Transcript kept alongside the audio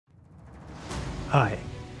Hi,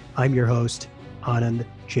 I'm your host, Anand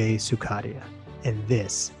Sukhadia, and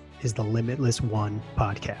this is the Limitless One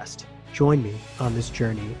Podcast. Join me on this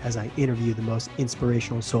journey as I interview the most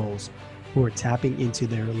inspirational souls who are tapping into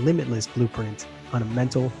their limitless blueprint on a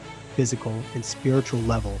mental, physical, and spiritual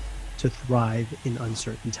level to thrive in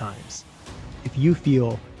uncertain times. If you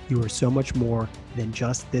feel you are so much more than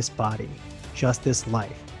just this body, just this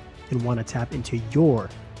life, and want to tap into your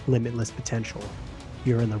limitless potential,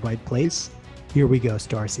 you're in the right place. Here we go,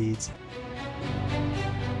 starseeds.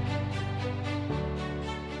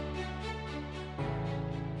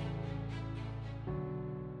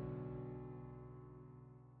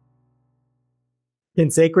 Can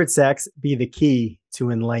sacred sex be the key to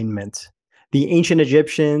enlightenment? The ancient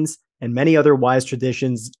Egyptians and many other wise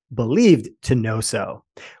traditions believed to know so.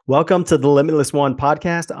 Welcome to the Limitless One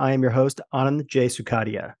Podcast. I am your host, Anand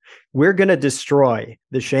Sukhadia. We're going to destroy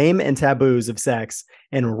the shame and taboos of sex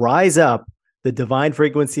and rise up the divine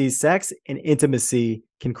frequencies sex and intimacy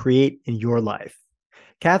can create in your life.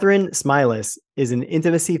 Katherine Smailis is an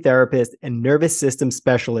intimacy therapist and nervous system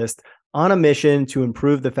specialist on a mission to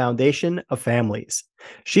improve the foundation of families.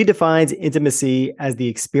 She defines intimacy as the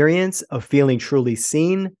experience of feeling truly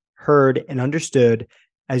seen, heard, and understood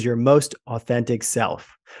as your most authentic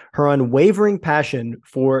self. Her unwavering passion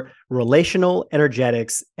for relational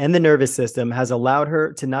energetics and the nervous system has allowed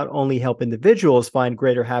her to not only help individuals find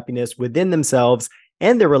greater happiness within themselves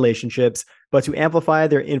and their relationships, but to amplify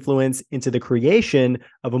their influence into the creation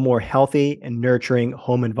of a more healthy and nurturing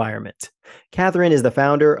home environment. Katherine is the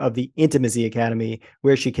founder of the Intimacy Academy,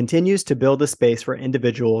 where she continues to build a space for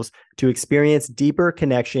individuals to experience deeper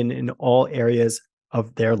connection in all areas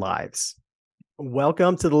of their lives.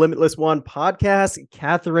 Welcome to the Limitless One Podcast,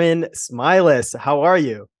 Katherine Smailis. How are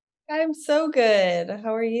you? I'm so good.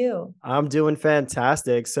 How are you? I'm doing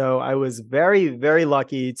fantastic. So I was very, very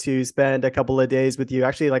lucky to spend a couple of days with you,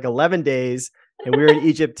 actually like 11 days, and we were in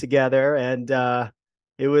Egypt together. And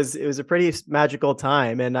it was a pretty magical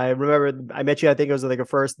time. And I remember I met you, I think it was like a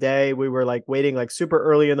first day. We were like waiting like super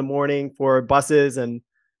early in the morning for buses, and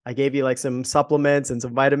I gave you like some supplements and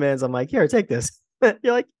some vitamins. I'm like, here, take this.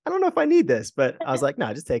 You're like, I don't know if I need this, but I was like,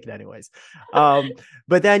 no, just take it anyways.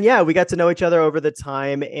 But then, yeah, we got to know each other over the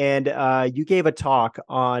time, and you gave a talk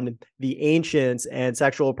on the ancients and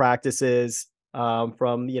sexual practices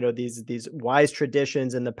from these wise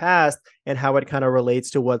traditions in the past, and how it kind of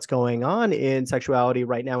relates to what's going on in sexuality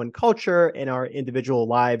right now in culture in our individual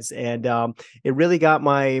lives. And it really got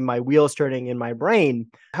my wheels turning in my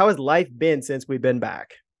brain. How has life been since we've been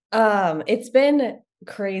back? It's been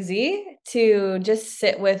crazy to just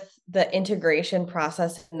sit with the integration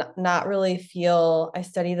process and not really feel. I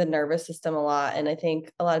study the nervous system a lot, and I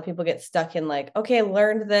think a lot of people get stuck in like, okay, I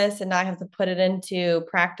learned this and now I have to put it into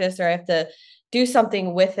practice, or I have to do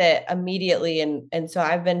something with it immediately. And so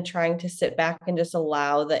I've been trying to sit back and just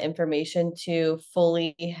allow the information to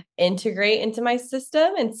fully integrate into my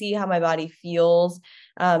system and see how my body feels,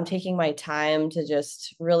 taking my time to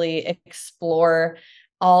just really explore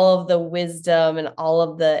all of the wisdom and all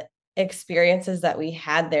of the experiences that we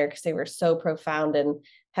had there, because they were so profound and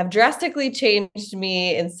have drastically changed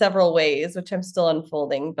me in several ways, which I'm still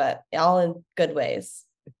unfolding, but all in good ways.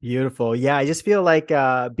 Beautiful. Yeah, I just feel like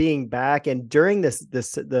being back, and during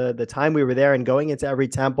the time we were there and going into every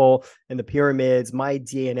temple and the pyramids, my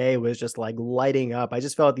DNA was just like lighting up. I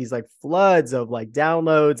just felt these like floods of like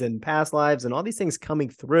downloads and past lives and all these things coming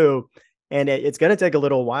through. And it's going to take a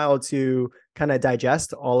little while to kind of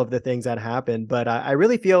digest all of the things that happened. But I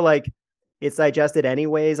really feel like it's digested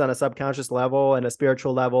anyways on a subconscious level and a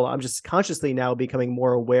spiritual level. I'm just consciously now becoming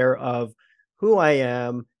more aware of who I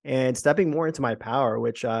am and stepping more into my power,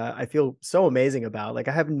 which I feel so amazing about. Like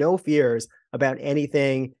I have no fears about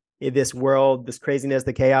anything in this world, this craziness,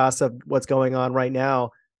 the chaos of what's going on right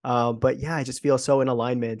now. But yeah, I just feel so in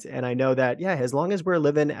alignment. And I know that, yeah, as long as we're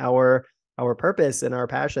living our purpose and our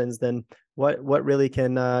passions, then what really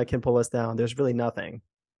can pull us down? There's really nothing.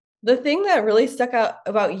 The thing that really stuck out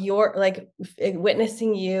about your, like,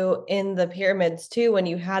 witnessing you in the pyramids too, when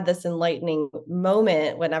you had this enlightening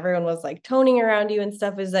moment, when everyone was like toning around you and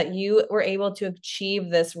stuff, is that you were able to achieve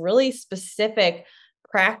this really specific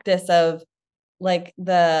practice of like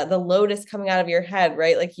the lotus coming out of your head,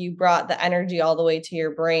 right? Like you brought the energy all the way to your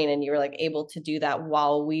brain, and you were like able to do that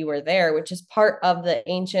while we were there, which is part of the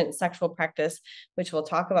ancient sexual practice, which we'll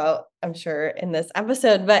talk about, I'm sure, in this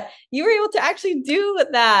episode. But you were able to actually do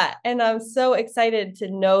that. And I'm so excited to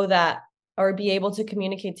know that, or be able to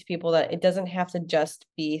communicate to people that it doesn't have to just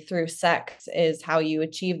be through sex is how you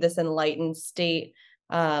achieve this enlightened state.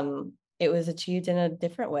 it was achieved in a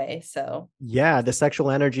different way. So yeah, the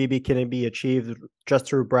sexual energy can be achieved just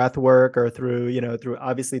through breath work or through, through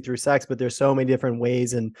obviously through sex, but there's so many different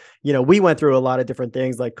ways. And, we went through a lot of different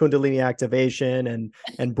things like Kundalini activation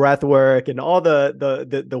and breath work and all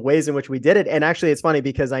the ways in which we did it. And actually it's funny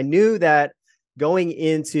because I knew that going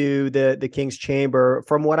into the King's Chamber,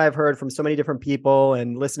 from what I've heard from so many different people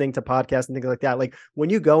and listening to podcasts and things like that, like when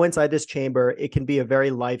you go inside this chamber, it can be a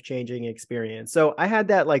very life-changing experience. So I had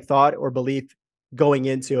that like thought or belief going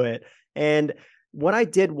into it. And what I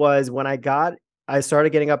did was when I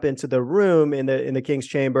started getting up into the room in the King's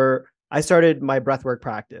Chamber, I started my breathwork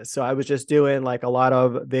practice. So I was just doing like a lot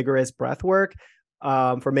of vigorous breath work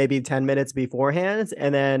for maybe 10 minutes beforehand.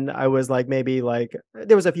 And then I was like,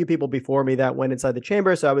 there was a few people before me that went inside the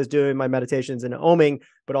chamber. So I was doing my meditations and oming,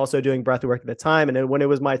 but also doing breath work at the time. And then when it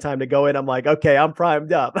was my time to go in, I'm like, okay, I'm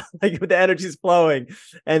primed up. Like the energy's flowing.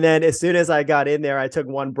 And then as soon as I got in there, I took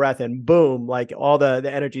one breath and boom, like all the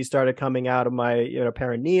energy started coming out of my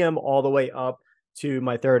perineum all the way up to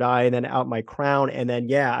my third eye and then out my crown. And then,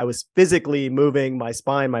 yeah, I was physically moving my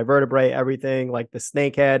spine, my vertebrae, everything, like the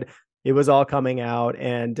snake head. It was all coming out,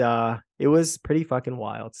 and it was pretty fucking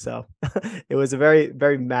wild. So it was a very,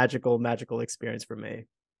 very magical experience for me.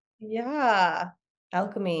 yeah,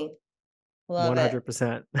 alchemy. Love it.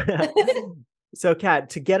 100%. So,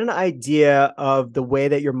 Kat, to get an idea of the way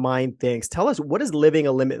that your mind thinks, tell us, what does living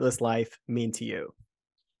a limitless life mean to you?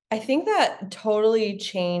 I think that totally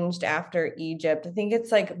changed after Egypt. I think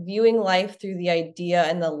it's like viewing life through the idea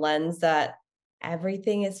and the lens that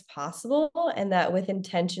everything is possible, and that with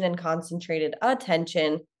intention and concentrated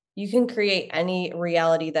attention, you can create any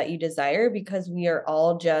reality that you desire, because we are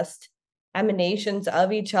all just emanations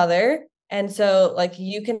of each other. And so like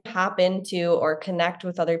you can hop into or connect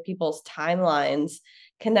with other people's timelines,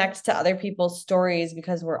 connect to other people's stories,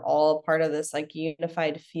 because we're all part of this like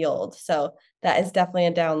unified field. So that is definitely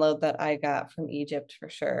a download that I got from Egypt for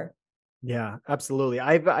sure. Yeah, absolutely.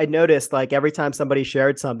 I noticed like every time somebody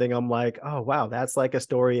shared something, I'm like, oh wow, that's like a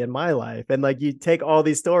story in my life. And like you take all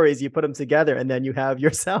these stories, you put them together, and then you have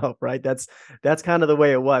yourself, right? That's kind of the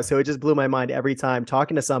way it was. So it just blew my mind every time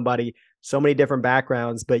talking to somebody, so many different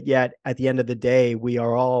backgrounds, but yet at the end of the day, we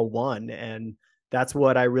are all one. And that's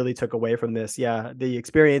what I really took away from this. Yeah, the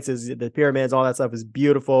experiences, the pyramids, all that stuff is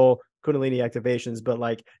beautiful, Kundalini activations, but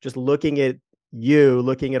like just looking at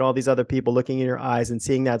all these other people, looking in your eyes and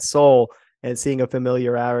seeing that soul and seeing a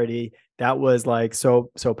familiarity, that was like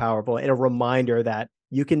so powerful, and a reminder that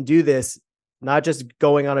you can do this, not just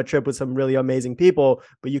going on a trip with some really amazing people,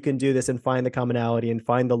 but you can do this and find the commonality and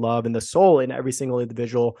find the love and the soul in every single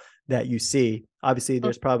individual that you see. Obviously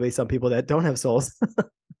there's probably some people that don't have souls.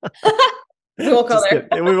 We won't go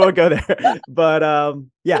there. We won't go there. But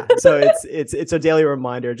yeah, so it's a daily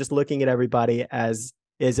reminder, just looking at everybody as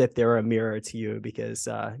if they're a mirror to you, because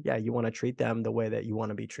yeah, you want to treat them the way that you want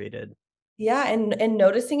to be treated. Yeah, and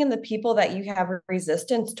noticing in the people that you have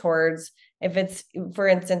resistance towards, if it's, for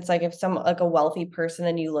instance, like if some like a wealthy person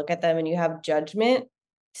and you look at them and you have judgment,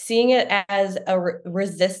 seeing it as a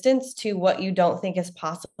resistance to what you don't think is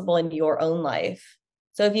possible in your own life.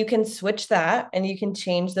 So if you can switch that and you can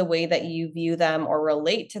change the way that you view them or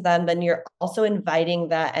relate to them, then you're also inviting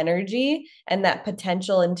that energy and that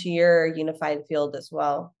potential into your unified field as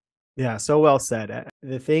well. Yeah, so well said.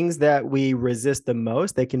 The things that we resist the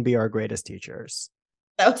most, they can be our greatest teachers.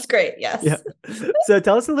 That was great. Yes. Yeah. So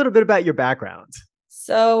tell us a little bit about your background.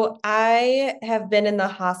 So I have been in the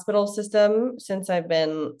hospital system since I've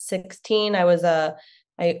been 16.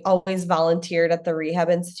 I always volunteered at the Rehab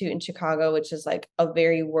Institute in Chicago, which is like a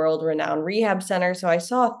very world-renowned rehab center. So I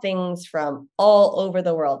saw things from all over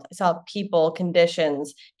the world. I saw people,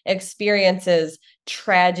 conditions, experiences,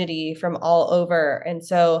 tragedy from all over. And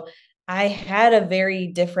so I had a very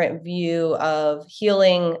different view of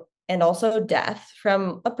healing and also death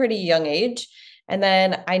from a pretty young age. And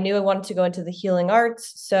then I knew I wanted to go into the healing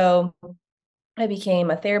arts. So I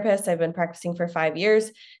became a therapist. I've been practicing for 5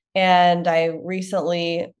 years. And I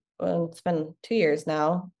recently, well, it's been 2 years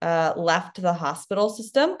now, left the hospital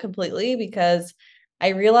system completely, because I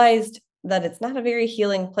realized that it's not a very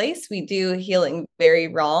healing place. We do healing very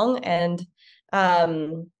wrong. And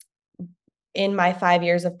in my 5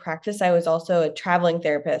 years of practice, I was also a traveling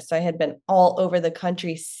therapist. So I had been all over the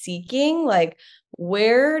country seeking, like,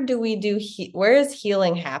 where is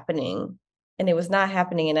healing happening? And it was not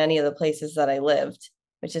happening in any of the places that I lived,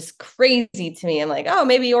 which is crazy to me. I'm like, oh,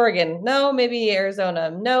 maybe Oregon. No, maybe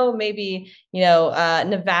Arizona. No, maybe,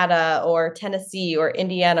 Nevada or Tennessee or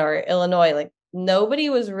Indiana or Illinois. Like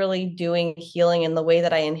nobody was really doing healing in the way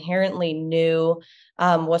that I inherently knew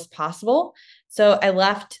was possible. So I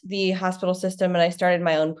left the hospital system and I started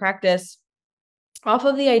my own practice off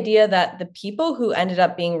of the idea that the people who ended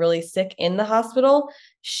up being really sick in the hospital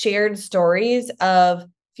shared stories of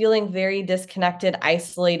feeling very disconnected,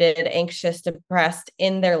 isolated, anxious, depressed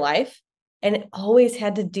in their life. And it always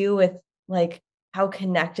had to do with like how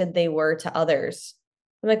connected they were to others.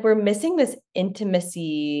 Like we're missing this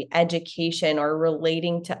intimacy education or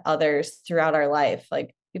relating to others throughout our life.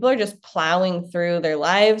 Like people are just plowing through their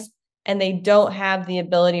lives and they don't have the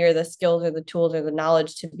ability or the skills or the tools or the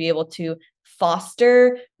knowledge to be able to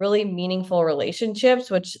foster really meaningful relationships,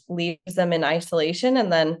 which leaves them in isolation.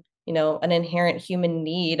 And then, an inherent human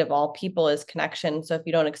need of all people is connection. So if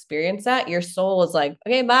you don't experience that, your soul is like,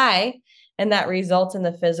 okay, bye. And that results in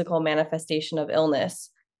the physical manifestation of illness.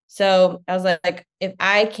 So I was like, if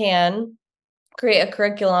I can create a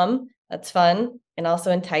curriculum that's fun and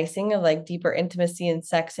also enticing of like deeper intimacy and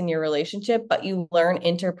sex in your relationship, but you learn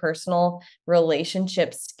interpersonal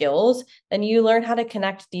relationship skills, then you learn how to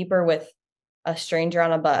connect deeper with a stranger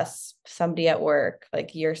on a bus, somebody at work,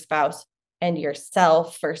 like your spouse and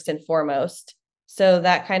yourself first and foremost. So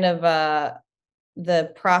that kind of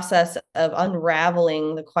the process of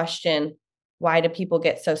unraveling the question, why do people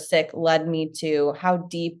get so sick, led me to how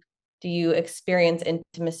deep do you experience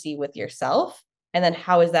intimacy with yourself? And then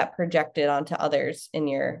how is that projected onto others in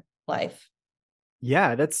your life?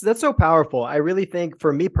 Yeah, that's so powerful. I really think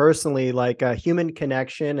for me personally, like human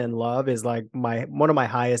connection and love is like one of my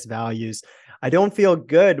highest values. I don't feel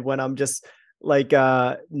good when I'm just like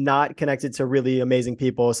not connected to really amazing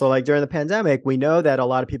people. So like during the pandemic, we know that a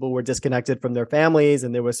lot of people were disconnected from their families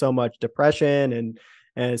and there was so much depression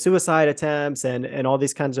and suicide attempts and all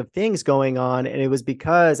these kinds of things going on. And it was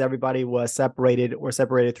because everybody was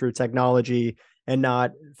separated through technology and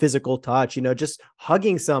not physical touch. Just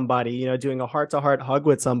hugging somebody, doing a heart-to-heart hug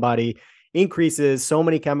with somebody increases so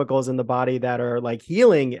many chemicals in the body that are like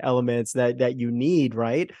healing elements that you need,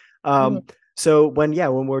 right? Mhm. So when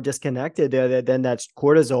we're disconnected, then that's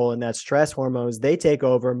cortisol and that stress hormones, they take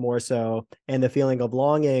over more so, and the feeling of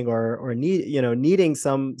longing or needing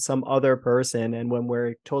some other person. And when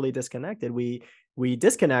we're totally disconnected, we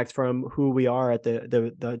disconnect from who we are at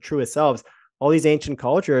the truest selves. All these ancient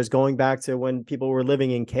cultures, going back to when people were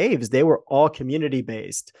living in caves, they were all community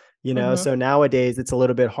based, Mhm. So nowadays it's a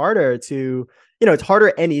little bit harder to, it's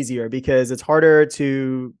harder and easier because it's harder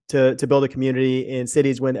to build a community in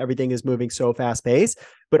cities when everything is moving so fast paced.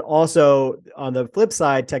 But also on the flip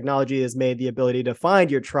side, technology has made the ability to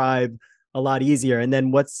find your tribe a lot easier. And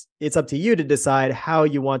then it's up to you to decide how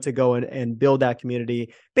you want to go and build that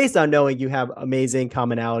community based on knowing you have amazing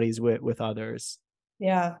commonalities with others.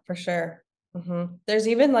 Yeah, for sure. There's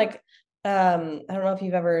even like, I don't know if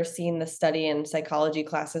you've ever seen the study in psychology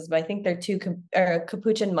classes, but I think they're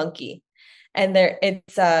capuchin monkey, and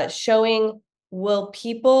it's showing what will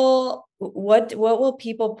people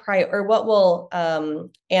or what will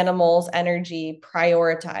animals energy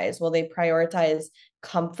prioritize? Will they prioritize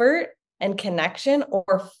comfort and connection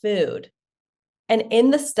or food? And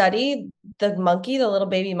in the study, the monkey, the little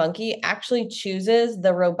baby monkey, actually chooses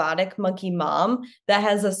the robotic monkey mom that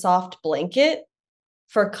has a soft blanket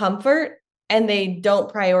for comfort, and they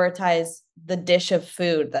don't prioritize the dish of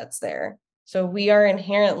food that's there. So we are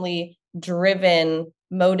inherently driven,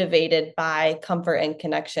 motivated by comfort and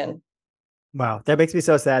connection. Wow, that makes me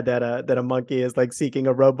so sad that a monkey is like seeking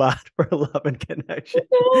a robot for love and connection.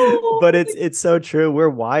 No. But it's so true. We're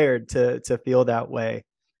wired to feel that way.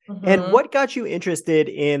 And Mhm. what got you interested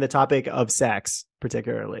in the topic of sex,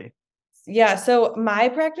 particularly? Yeah, so my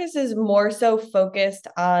practice is more so focused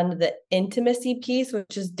on the intimacy piece,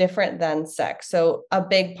 which is different than sex. So a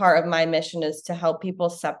big part of my mission is to help people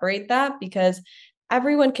separate that because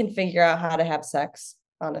everyone can figure out how to have sex,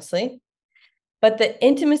 honestly. But the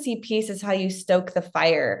intimacy piece is how you stoke the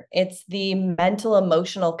fire. It's the mental,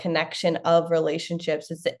 emotional connection of relationships.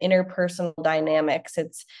 It's the interpersonal dynamics.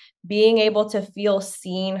 It's being able to feel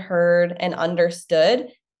seen, heard, and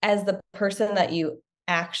understood as the person that you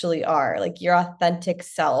actually are, like your authentic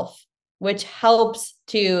self, which helps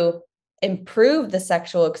to improve the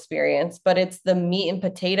sexual experience. But it's the meat and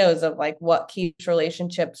potatoes of like what keeps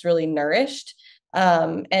relationships really nourished.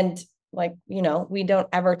 And like, we don't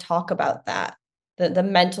ever talk about that, the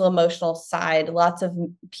mental emotional side. Lots of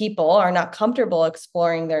people are not comfortable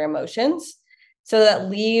exploring their emotions, so that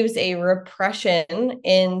leaves a repression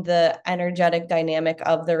in the energetic dynamic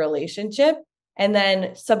of the relationship, and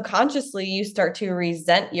then subconsciously you start to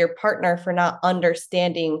resent your partner for not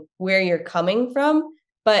understanding where you're coming from.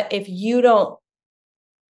 But if you don't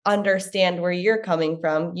understand where you're coming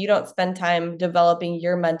from, you don't spend time developing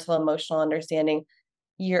your mental emotional understanding,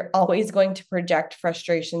 you're always going to project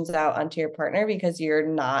frustrations out onto your partner because you're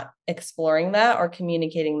not exploring that or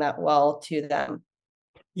communicating that well to them.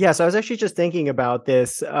 Yeah, so I was actually just thinking about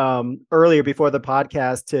this earlier before the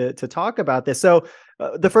podcast to talk about this. So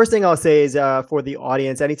the first thing I'll say is for the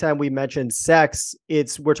audience, anytime we mention sex,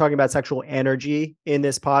 we're talking about sexual energy in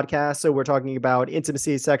this podcast. So we're talking about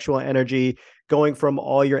intimacy, sexual energy, going from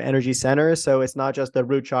all your energy centers. So it's not just the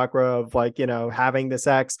root chakra of like, having the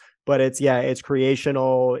sex, but it's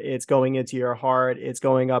creational. It's going into your heart. It's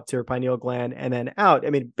going up to your pineal gland and then out. I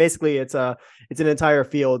mean, basically it's an entire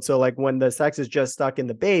field. So like when the sex is just stuck in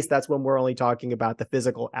the base, that's when we're only talking about the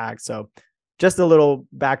physical act. So just a little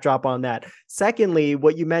backdrop on that. Secondly,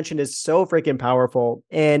 what you mentioned is so freaking powerful.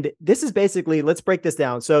 And this is basically, let's break this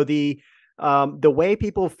down. So the way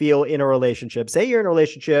people feel in a relationship, say you're in a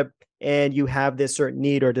relationship and you have this certain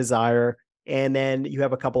need or desire, and then you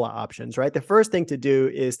have a couple of options, right? The first thing to do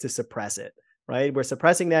is to suppress it, right? We're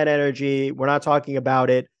suppressing that energy. We're not talking about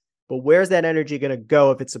it. But where's that energy going to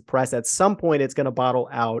go if it's suppressed? At some point, it's going to bottle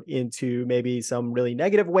out into maybe some really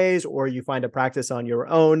negative ways, or you find a practice on your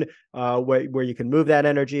own where you can move that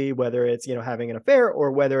energy, whether it's, having an affair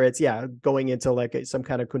or whether it's, going into like some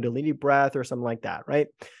kind of Kundalini breath or something like that, right?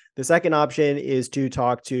 The second option is to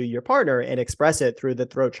talk to your partner and express it through the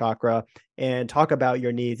throat chakra and talk about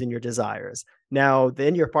your needs and your desires. Now,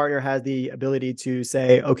 then your partner has the ability to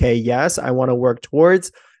say, okay, yes, I want to work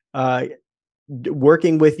towards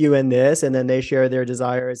working with you in this, and then they share their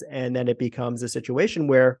desires, and then it becomes a situation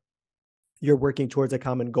where you're working towards a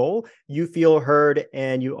common goal. You feel heard,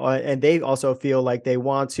 and and they also feel like they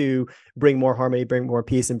want to bring more harmony, bring more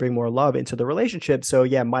peace, and bring more love into the relationship. So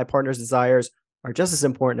yeah, my partner's desires are just as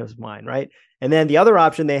important as mine, right? And then the other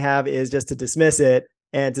option they have is just to dismiss it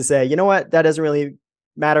and to say, you know what, that doesn't really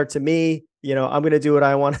matter to me. I'm going to do what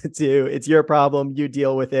I want to do. It's your problem. You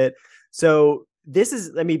deal with it. So this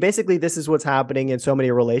is what's happening in so many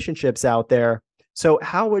relationships out there. So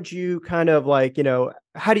how would you kind of like,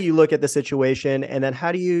 how do you look at the situation, and then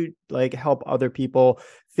how do you like help other people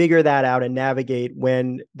figure that out and navigate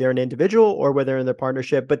when they're an individual or whether they're in their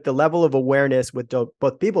partnership, but the level of awareness with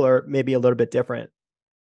both people are maybe a little bit different?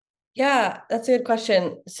 Yeah, that's a good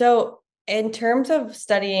question. So in terms of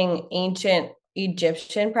studying ancient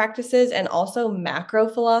Egyptian practices and also macro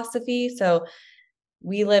philosophy, so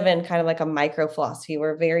we live in kind of like a micro philosophy.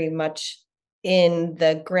 We're very much in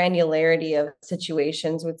the granularity of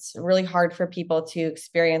situations. It's really hard for people to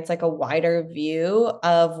experience like a wider view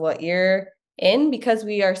of what you're in because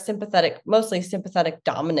we are mostly sympathetic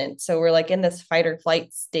dominant. So we're like in this fight or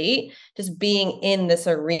flight state, just being in this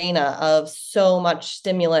arena of so much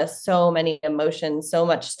stimulus, so many emotions, so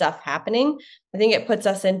much stuff happening. I think it puts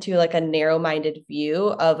us into like a narrow-minded view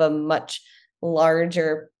of a much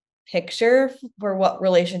larger picture for what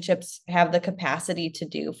relationships have the capacity to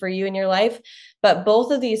do for you in your life. But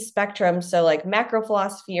both of these spectrums, so like macro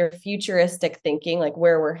philosophy or futuristic thinking, like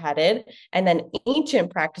where we're headed, and then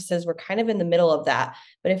ancient practices, we're kind of in the middle of that.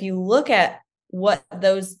 But if you look at what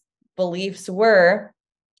those beliefs were,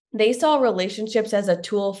 they saw relationships as a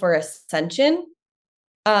tool for ascension,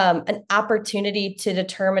 an opportunity to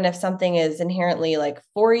determine if something is inherently like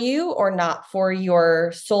for you or not for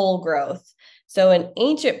your soul growth. So in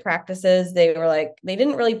ancient practices, they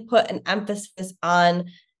didn't really put an emphasis on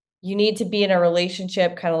you need to be in a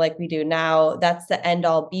relationship kind of like we do now. That's the end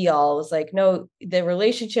all be all. It was like, no, the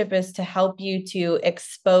relationship is to help you to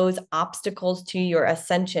expose obstacles to your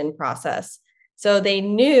ascension process. So they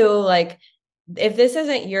knew like, if this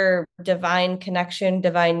isn't your divine connection,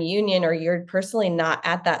 divine union, or you're personally not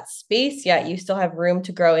at that space yet, you still have room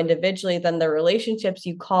to grow individually, then the relationships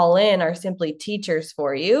you call in are simply teachers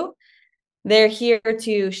for you. They're here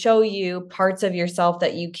to show you parts of yourself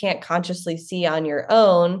that you can't consciously see on your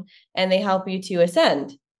own, and they help you to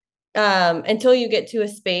ascend until you get to a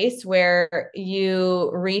space where you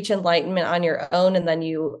reach enlightenment on your own. And then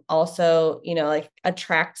you also, like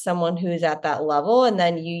attract someone who's at that level. And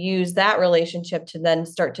then you use that relationship to then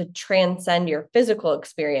start to transcend your physical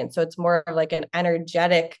experience. So it's more of like an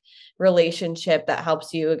energetic relationship that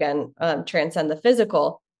helps you again, transcend the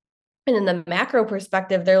physical. And in the macro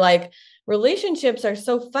perspective, they're like, relationships are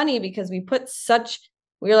so funny because we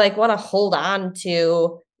like want to hold on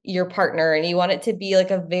to your partner and you want it to be like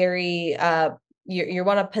a very, you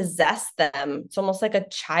want to possess them. It's almost like a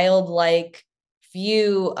childlike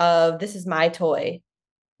view of this is my toy.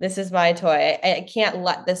 This is my toy. I can't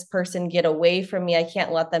let this person get away from me. I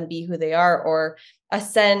can't let them be who they are or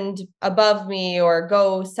ascend above me or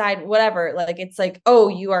go side, whatever. Like, it's like, oh,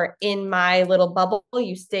 you are in my little bubble.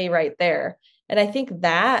 You stay right there. And I think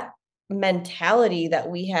that mentality that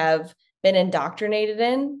we have been indoctrinated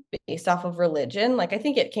in based off of religion. Like, I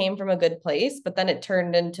think it came from a good place, but then it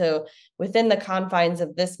turned into within the confines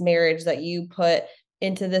of this marriage that you put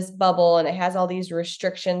into this bubble, and it has all these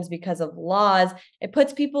restrictions because of laws. It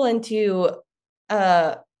puts people into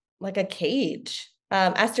like a cage.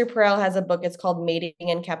 Esther Perel has a book, it's called Mating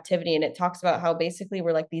in Captivity, and it talks about how basically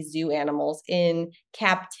we're like these zoo animals in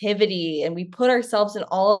captivity, and we put ourselves in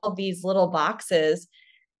all of these little boxes.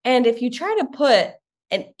 And if you try to put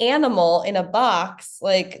an animal in a box,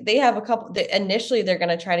 like they have a couple, initially they're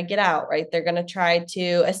going to try to get out, right? They're going to try to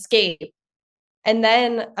escape. And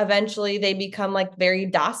then eventually they become like very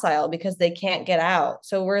docile because they can't get out.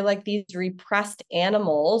 So we're like these repressed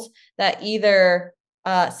animals that either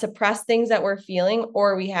suppress things that we're feeling,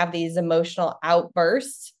 or we have these emotional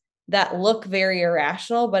outbursts that look very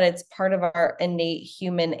irrational, but it's part of our innate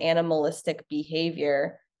human animalistic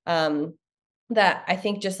behavior. That I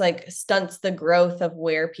think just like stunts the growth of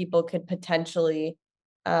where people could potentially,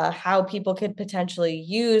 how people could potentially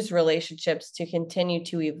use relationships to continue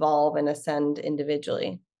to evolve and ascend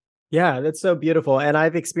individually. Yeah, that's so beautiful. And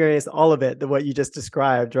I've experienced all of it, what you just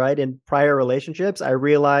described, right? In prior relationships, I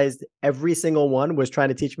realized every single one was trying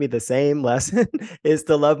to teach me the same lesson is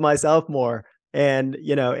to love myself more and,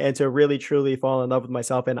 and to really truly fall in love with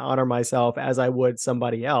myself and honor myself as I would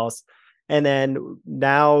somebody else. And then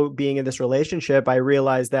now being in this relationship, I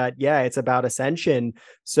realized that, yeah, it's about ascension.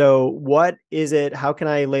 So what is it? How can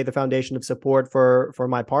I lay the foundation of support for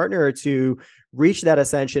my partner to reach that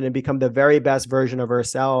ascension and become the very best version of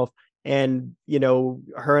herself? And,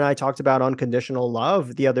 her and I talked about unconditional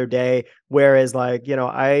love the other day, whereas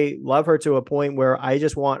I love her to a point where I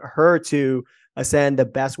just want her to ascend the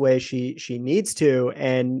best way she needs to,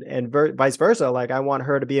 and vice versa. Like I want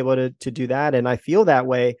her to be able to do that. And I feel that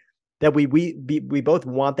way, that we both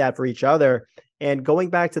want that for each other. And going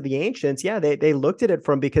back to the ancients, yeah, they looked at it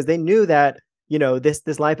from, because they knew that,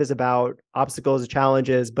 this life is about obstacles,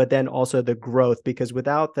 challenges, but then also the growth, because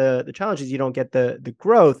without the challenges, you don't get the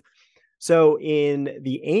growth. So in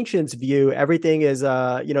the ancients' view, everything is,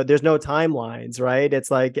 there's no timelines, right? It's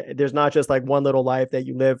like, there's not just like one little life that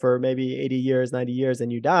you live for maybe 80 years, 90 years,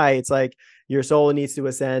 and you die. It's like your soul needs to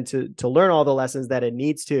ascend to learn all the lessons that it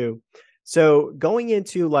needs to. So going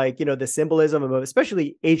into the symbolism of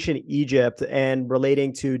especially ancient Egypt and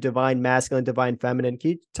relating to divine masculine, divine feminine,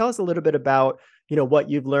 can you tell us a little bit about, what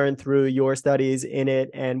you've learned through your studies in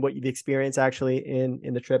it and what you've experienced actually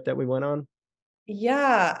in the trip that we went on?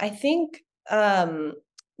 Yeah, I think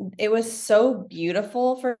it was so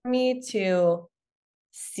beautiful for me to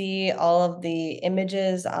see all of the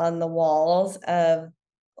images on the walls of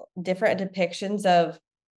different depictions of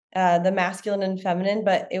the masculine and feminine,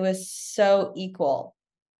 but it was so equal.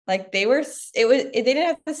 Like they didn't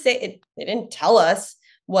have to say it, they didn't tell us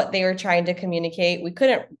what they were trying to communicate. We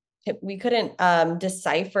couldn't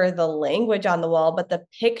decipher the language on the wall, but the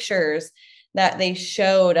pictures that they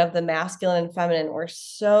showed of the masculine and feminine were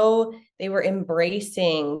so, they were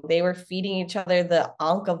embracing, they were feeding each other the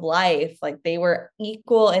ankh of life. Like they were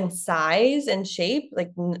equal in size and shape.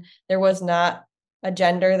 Like there was not a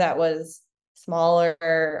gender that was smaller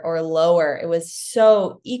or lower. It was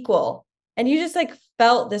so equal. And you just like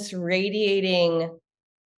felt this radiating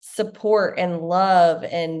support and love,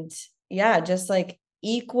 and yeah, just like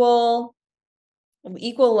equal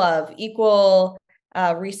love, equal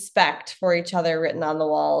respect for each other written on the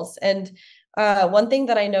walls. And one thing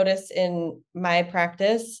that I noticed in my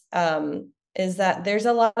practice is that there's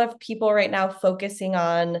a lot of people right now focusing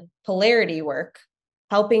on polarity work,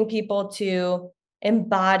 helping people to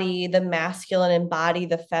embody the masculine, embody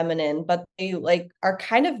the feminine, but they like are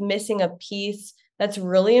kind of missing a piece that's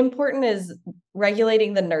really important, is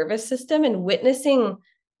regulating the nervous system and witnessing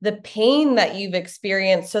the pain that you've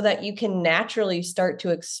experienced so that you can naturally start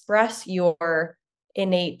to express your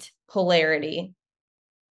innate polarity.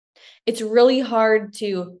 It's really hard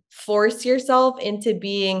to force yourself into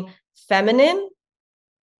being feminine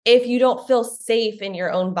if you don't feel safe in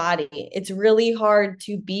your own body. It's really hard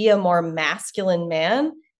to be a more masculine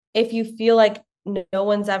man if you feel like no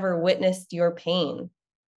one's ever witnessed your pain.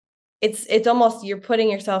 It's almost, you're putting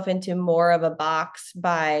yourself into more of a box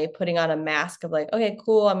by putting on a mask of like, okay,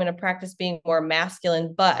 cool, I'm going to practice being more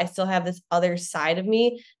masculine, but I still have this other side of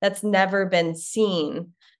me that's never been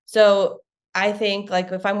seen. So I think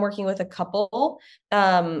like if I'm working with a couple,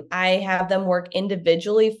 I have them work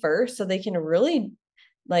individually first so they can really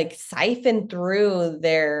like siphon through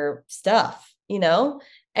their stuff,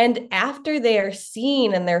 and after they are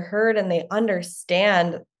seen and they're heard and they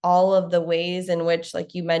understand all of the ways in which,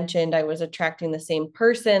 like you mentioned, I was attracting the same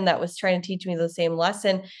person that was trying to teach me the same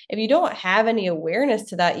lesson. If you don't have any awareness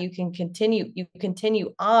to that, you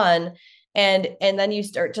continue on, and then you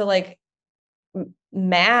start to like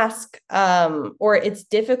mask, or it's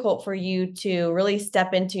difficult for you to really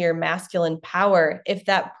step into your masculine power if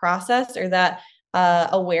that process or that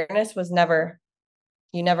awareness was never,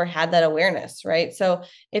 you never had that awareness, right? So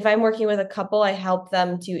if I'm working with a couple, I help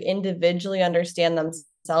them to individually understand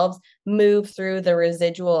themselves, move through the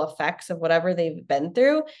residual effects of whatever they've been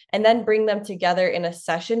through, and then bring them together in a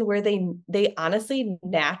session where they honestly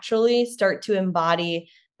naturally start to embody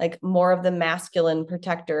like more of the masculine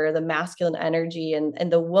protector, the masculine energy,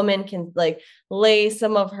 and the woman can like lay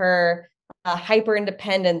some of her hyper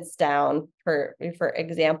independence down, for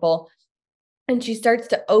example, and she starts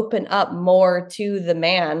to open up more to the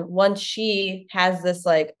man once she has this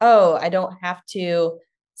like, oh, I don't have to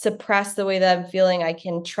suppress the way that I'm feeling. I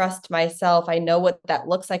can trust myself. I know what that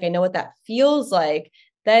looks like. I know what that feels like.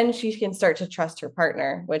 Then she can start to trust her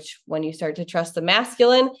partner, which when you start to trust the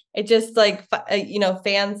masculine, it just like,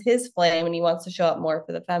 fans his flame and he wants to show up more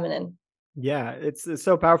for the feminine. Yeah, it's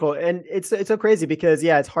so powerful. And it's so crazy because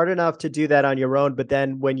yeah, it's hard enough to do that on your own, but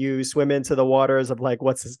then when you swim into the waters of like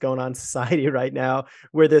what's going on in society right now,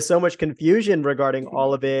 where there's so much confusion regarding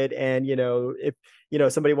all of it, and if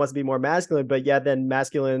somebody wants to be more masculine, but yeah, then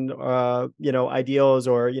masculine ideals,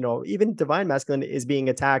 or even divine masculine is being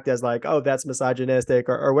attacked as like, oh, that's misogynistic,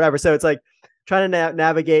 or whatever. So it's like trying to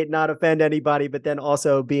navigate, not offend anybody, but then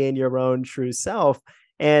also being your own true self.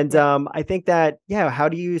 And I think that, yeah, how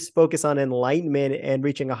do you focus on enlightenment and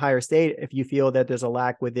reaching a higher state if you feel that there's a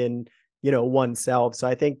lack within, oneself? So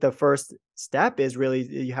I think the first step is really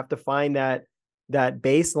you have to find that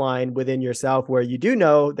baseline within yourself where you do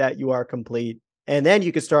know that you are complete. And then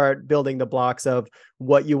you can start building the blocks of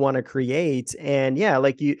what you want to create. And yeah,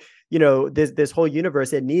 like this whole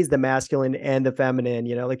universe, it needs the masculine and the feminine,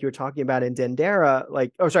 like you were talking about in Dendera,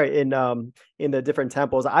 like, oh, sorry, in the different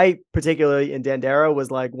temples. I particularly in Dendera was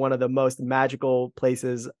like one of the most magical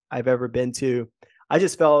places I've ever been to. I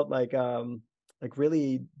just felt like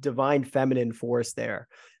really divine feminine force there.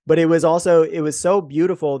 But it was so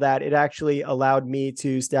beautiful that it actually allowed me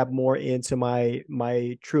to step more into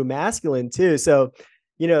my true masculine too. So,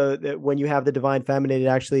 when you have the divine feminine, it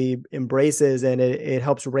actually embraces and it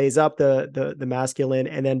helps raise up the masculine,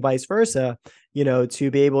 and then vice versa,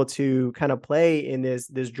 to be able to kind of play in this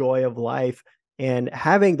joy of life. And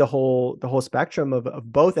having the whole spectrum of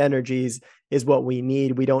both energies is what we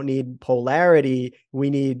need. We don't need polarity. We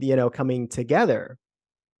need, coming together.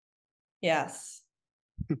 Yes,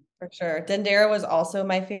 for sure. Dendera was also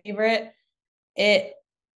my favorite.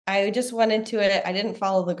 I just went into it. I didn't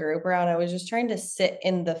follow the group around. I was just trying to sit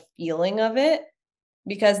in the feeling of it,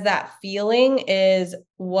 because that feeling is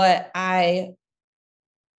the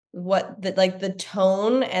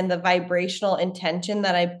tone and the vibrational intention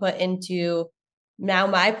that I put into now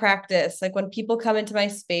my practice. Like when people come into my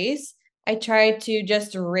space, I try to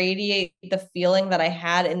just radiate the feeling that I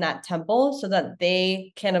had in that temple so that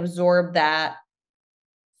they can absorb that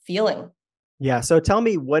feeling. Yeah. So tell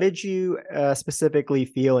me, what did you specifically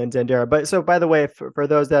feel in Dendera? But so, by the way, for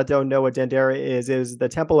those that don't know what Dendera is the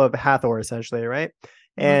temple of Hathor, essentially, right?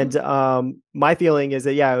 And my feeling is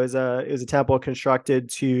that yeah, it was a temple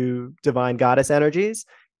constructed to divine goddess energies,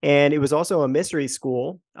 and it was also a mystery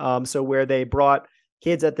school. So where they brought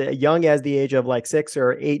kids at the young as the age of like 6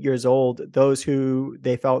 or 8 years old, those who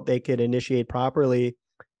they felt they could initiate properly,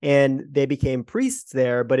 and they became priests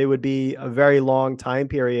there. But it would be a very long time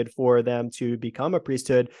period for them to become a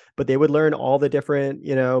priesthood, but they would learn all the different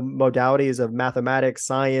modalities of mathematics,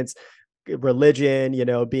 science, religion,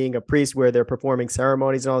 being a priest, where they're performing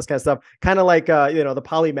ceremonies and all this kind of stuff, kind of like the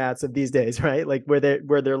polymaths of these days, right? Like where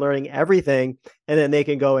they're learning everything, and then they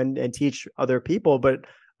can go and teach other people. But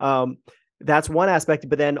that's one aspect.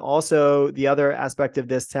 But then also the other aspect of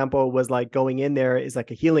this temple was like going in there is like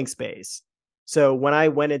a healing space. So when I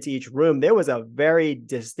went into each room, there was a very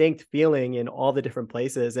distinct feeling in all the different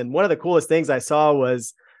places. And one of the coolest things I saw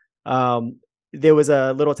was there was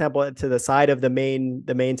a little temple to the side of the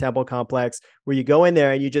main temple complex, where you go in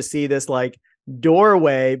there and you just see this like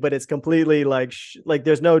doorway, but it's completely like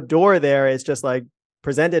there's no door there. It's just like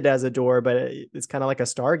presented as a door, but it's kind of like a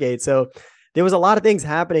Stargate. So there was a lot of things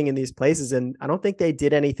happening in these places, and I don't think they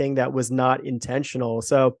did anything that was not intentional.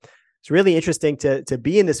 So it's really interesting to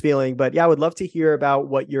be in this feeling. But yeah, I would love to hear about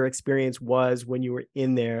what your experience was when you were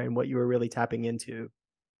in there and what you were really tapping into.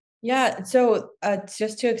 Yeah. So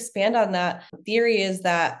just to expand on that, theory is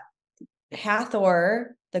that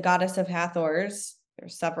Hathor, the goddess of Hathors,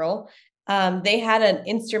 there's several, they had an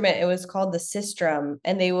instrument, it was called the sistrum,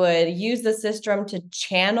 and they would use the sistrum to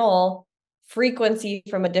channel frequency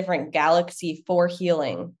from a different galaxy for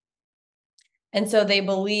healing. And so they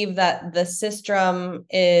believe that the sistrum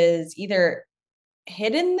is either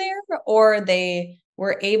hidden there, or they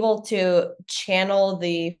were able to channel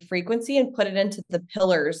the frequency and put it into the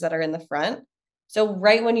pillars that are in the front. So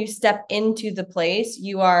right when you step into the place,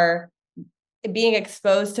 you are being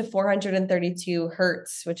exposed to 432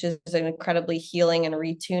 hertz, which is an incredibly healing and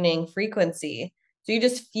retuning frequency. So you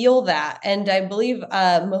just feel that. And I believe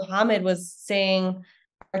Muhammad was saying,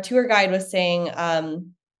 our tour guide was saying,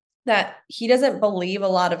 that he doesn't believe a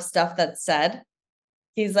lot of stuff that's said.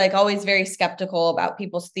 He's like always very skeptical about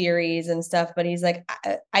people's theories and stuff, but he's like,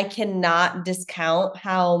 I cannot discount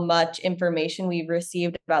how much information we've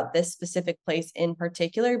received about this specific place in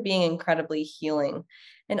particular being incredibly healing.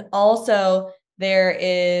 And also there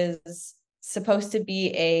is supposed to be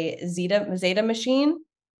a Zeta machine,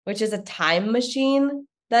 which is a time machine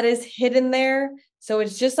that is hidden there. So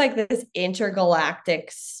it's just like this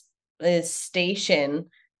intergalactic station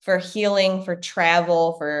for healing, for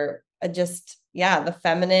travel, for just, the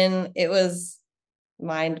feminine. It was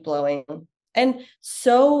mind blowing and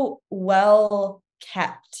so well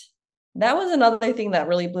kept. That was another thing that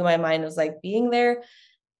really blew my mind, was like being there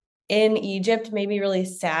in Egypt made me really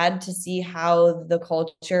sad to see how the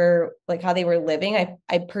culture, like how they were living.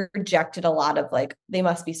 I projected a lot of like, they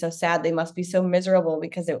must be so sad, they must be so miserable,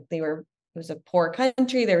 because it was a poor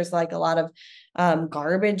country. There was like a lot of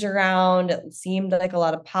garbage around. It seemed like a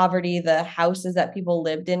lot of poverty. The houses that people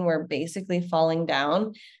lived in were basically falling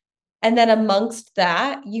down. And then amongst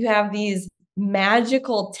that, you have these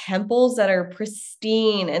magical temples that are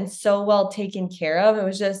pristine and so well taken care of. It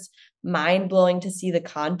was just mind blowing to see the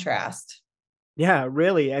contrast. Yeah,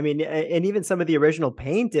 really. I mean, and even some of the original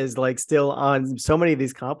paint is like still on so many of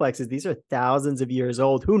these complexes. These are thousands of years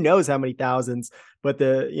old. Who knows how many thousands? But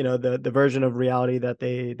the version of reality that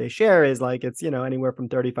they share is like it's anywhere from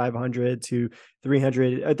 3,500 to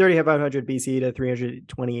 3,500 BC to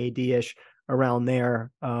 320 AD ish, around there.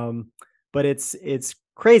 But it's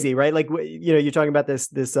crazy, right? Like you're talking about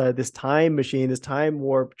this time machine, this time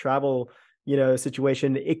warp travel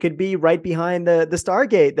situation. It could be right behind the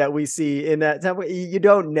Stargate that we see in that temple. You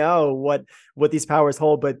don't know what these powers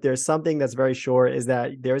hold, but there's something that's very sure, is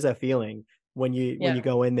that there's a feeling when you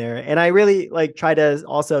go in there. And I really like try to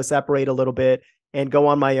also separate a little bit and go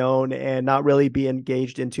on my own and not really be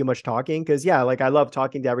engaged in too much talking. Cause like I love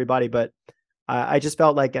talking to everybody, but I just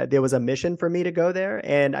felt like there was a mission for me to go there.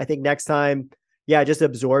 And I think next time, just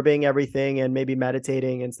absorbing everything and maybe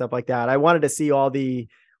meditating and stuff like that. I wanted to see all the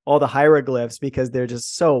hieroglyphs, because they're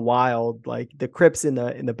just so wild, like the crypts in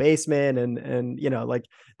the basement, and like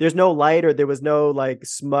there's no light, or there was no like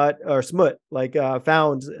smut like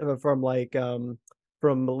found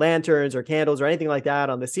from lanterns or candles or anything like that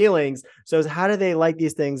on the ceilings. So how do they light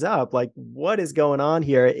these things up? Like, what is going on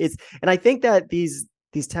here? And I think that these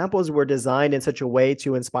temples were designed in such a way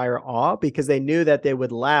to inspire awe, because they knew that they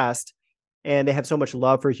would last, and they have so much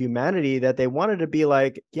love for humanity that they wanted to be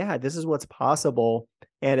like, this is what's possible.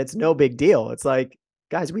 And it's no big deal. It's like,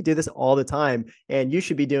 guys, we do this all the time, and you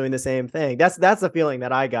should be doing the same thing. That's the feeling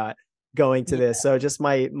that I got going to this. So just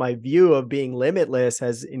my view of being limitless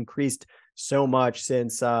has increased so much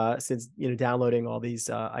since downloading all these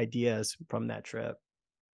ideas from that trip.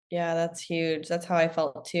 Yeah, that's huge. That's how I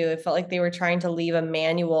felt too. It felt like they were trying to leave a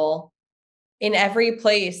manual in every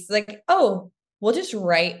place. Like, oh, we'll just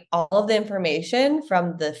write all of the information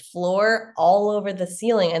from the floor all over the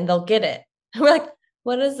ceiling and they'll get it. We're like,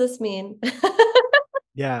 what does this mean?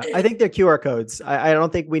 Yeah, I think they're QR codes. I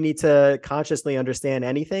don't think we need to consciously understand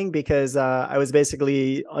anything, because I was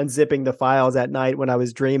basically unzipping the files at night when I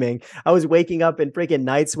was dreaming. I was waking up in freaking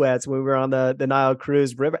night sweats when we were on the Nile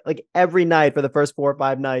cruise river, like every night for the first 4 or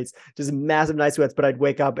 5 nights, just massive night sweats. But I'd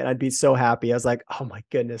wake up and I'd be so happy. I was like, oh my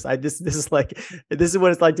goodness, this is what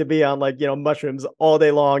it's like to be on mushrooms all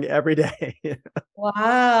day long every day.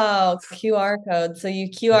 Wow, QR code. So you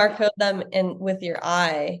QR code them in with your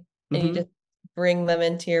eye, and you just bring them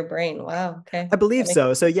into your brain. Wow. Okay. I believe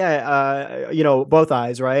so. So both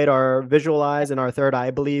eyes, right? Our visual eyes and our third eye.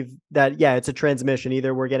 I believe that, it's a transmission.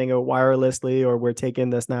 Either we're getting it wirelessly or we're taking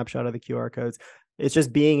the snapshot of the QR codes. It's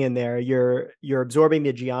just being in there. You're absorbing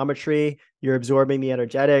the geometry, you're absorbing the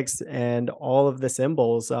energetics and all of the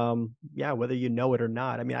symbols. Whether you know it or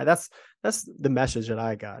not. I mean, that's the message that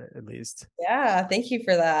I got, at least. Yeah. Thank you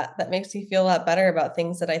for that. That makes me feel a lot better about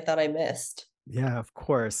things that I thought I missed. Yeah, of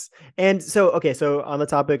course. And so, okay, so on the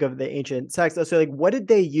topic of the ancient sex, so like, what did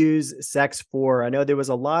they use sex for? I know there was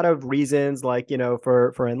a lot of reasons, like,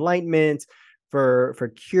 for enlightenment,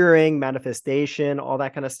 for curing, manifestation, all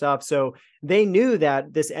that kind of stuff. So they knew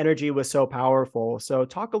that this energy was so powerful. So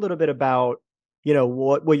talk a little bit about,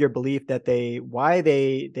 what your belief that why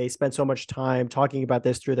they spent so much time talking about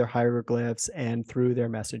this through their hieroglyphs and through their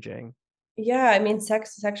messaging. Yeah, I mean,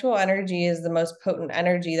 sexual energy is the most potent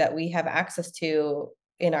energy that we have access to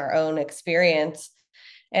in our own experience.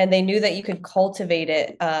 And they knew that you could cultivate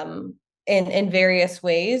it in various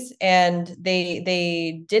ways. And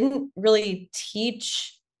they didn't really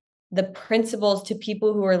teach the principles to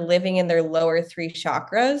people who are living in their lower three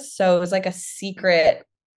chakras. So it was like a secret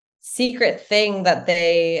thing that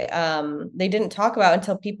they didn't talk about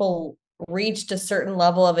until people reached a certain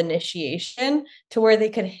level of initiation to where they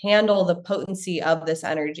could handle the potency of this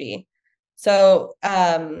energy. So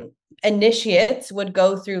initiates would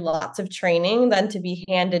go through lots of training then to be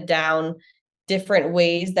handed down different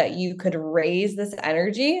ways that you could raise this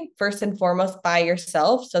energy first and foremost by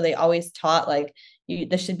yourself. So they always taught like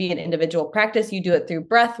this should be an individual practice. You do it through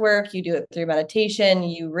breath work, you do it through meditation,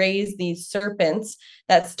 you raise these serpents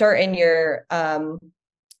that start in your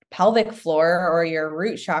pelvic floor or your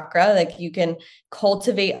root chakra. Like you can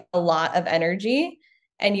cultivate a lot of energy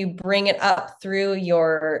and you bring it up through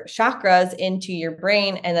your chakras into your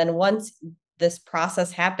brain. And then once this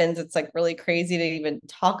process happens, it's like really crazy to even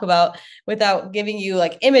talk about without giving you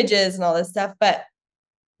like images and all this stuff. But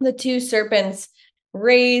the two serpents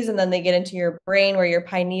raise and then they get into your brain where your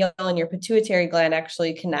pineal and your pituitary gland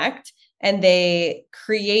actually connect, and they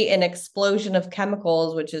create an explosion of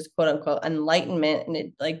chemicals, which is quote unquote enlightenment. And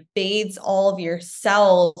it like bathes all of your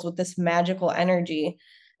cells with this magical energy.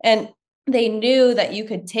 And they knew that you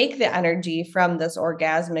could take the energy from this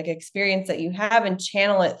orgasmic experience that you have and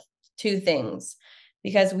channel it to things,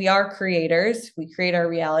 because we are creators. We create our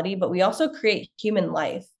reality, but we also create human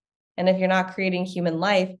life. And if you're not creating human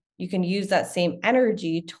life, you can use that same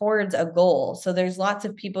energy towards a goal. So there's lots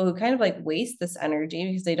of people who kind of like waste this energy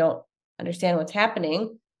because they don't understand what's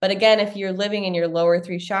happening. But again, if you're living in your lower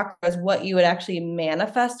three chakras, what you would actually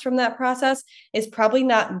manifest from that process is probably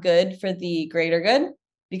not good for the greater good,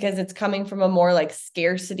 because it's coming from a more like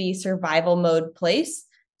scarcity survival mode place.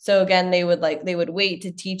 So again, they would wait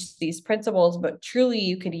to teach these principles, but truly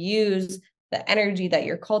you could use the energy that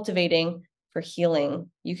you're cultivating for healing.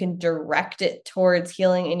 You can direct it towards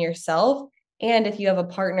healing in yourself. And if you have a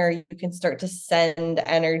partner, you can start to send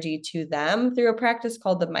energy to them through a practice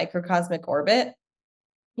called the microcosmic orbit.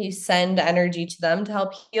 You send energy to them to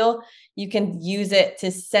help heal. You can use it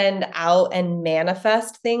to send out and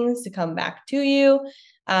manifest things to come back to you.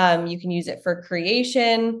 You can use it for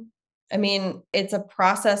creation. I mean, it's a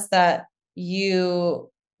process that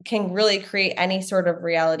you can really create any sort of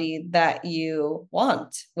reality that you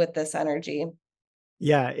want with this energy.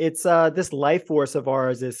 Yeah, it's this life force of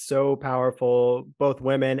ours is so powerful, both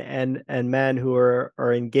women and men who are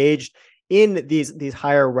engaged in these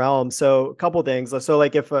higher realms. So a couple things. So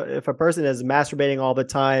like if a person is masturbating all the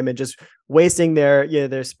time and just wasting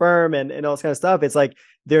their sperm and all this kind of stuff, it's like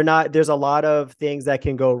there's a lot of things that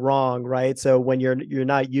can go wrong, right? So when you're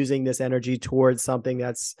not using this energy towards something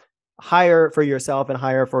that's higher for yourself and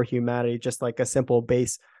higher for humanity, just like a simple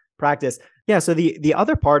base practice. Yeah. So the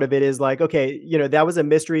other part of it is like, okay, that was a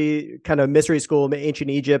mystery school in ancient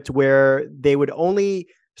Egypt where they would only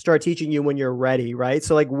start teaching you when you're ready, right?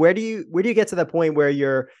 So like, where do you get to the point where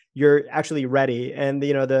you're actually ready? And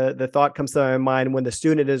the thought comes to my mind: when the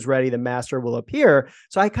student is ready, the master will appear.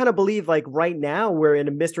 So I kind of believe like right now we're in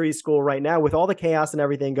a mystery school right now with all the chaos and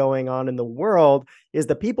everything going on in the world. Is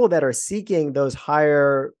the people that are seeking those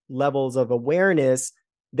higher levels of awareness,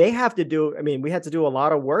 we had to do a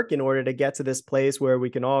lot of work in order to get to this place where we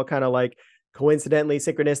can all kind of like coincidentally,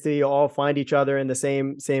 synchronicity, all find each other in the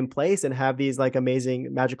same place and have these like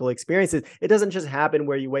amazing magical experiences. It doesn't just happen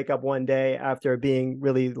where you wake up one day after being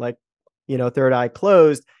really like, third eye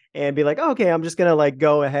closed and be like, oh, okay, I'm just going to like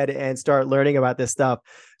go ahead and start learning about this stuff.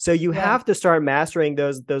 So you have to start mastering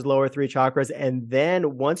those lower three chakras. And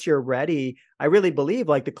then once you're ready, I really believe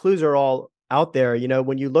like the clues are all out there.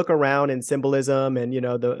 When you look around in symbolism and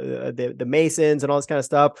the Masons and all this kind of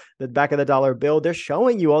stuff, the back of the dollar bill, they're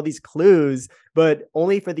showing you all these clues, but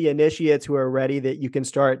only for the initiates who are ready, that you can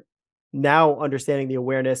start now understanding the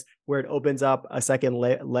awareness where it opens up a second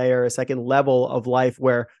layer, a second level of life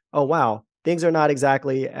where, oh wow, things are not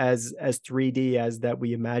exactly as 3D as that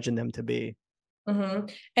we imagine them to be. Mm-hmm.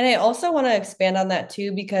 And I also want to expand on that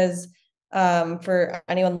too, because for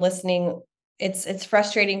anyone listening, it's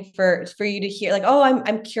frustrating for you to hear like, oh,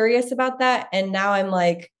 I'm curious about that. And now I'm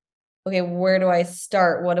like, okay, where do I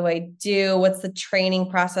start? What do I do? What's the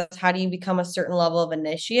training process? How do you become a certain level of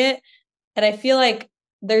initiate? And I feel like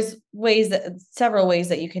there's several ways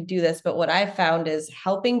that you could do this, but what I've found is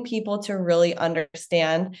helping people to really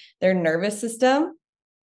understand their nervous system.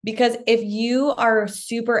 Because if you are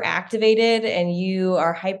super activated and you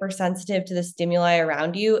are hypersensitive to the stimuli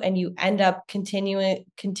around you, and you end up continuing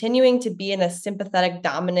to be in a sympathetic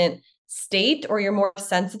dominant state, or you're more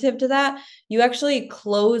sensitive to that, you actually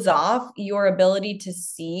close off your ability to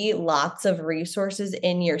see lots of resources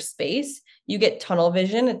in your space. You get tunnel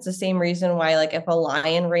vision. It's the same reason why, like, if a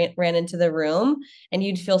lion ran into the room and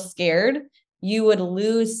you'd feel scared, you would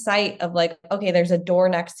lose sight of, like, okay, there's a door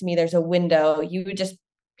next to me, there's a window. You would just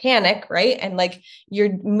panic, right? And like,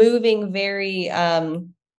 you're moving very primally,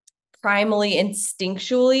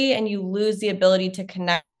 instinctually, and you lose the ability to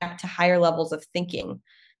connect to higher levels of thinking.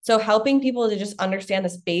 So helping people to just understand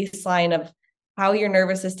this baseline of how your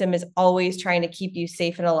nervous system is always trying to keep you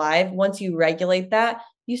safe and alive. Once you regulate that,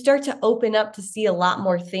 you start to open up to see a lot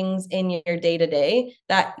more things in your day-to-day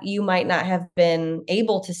that you might not have been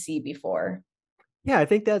able to see before. Yeah, I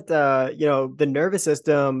think that the nervous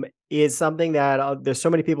system is something that there's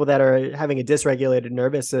so many people that are having a dysregulated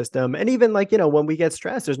nervous system, and even like when we get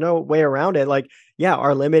stressed, there's no way around it. Like, yeah,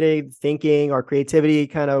 our limited thinking, our creativity,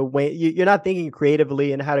 kind of way you're not thinking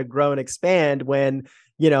creatively and how to grow and expand when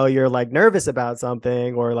you're like nervous about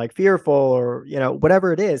something, or like fearful, or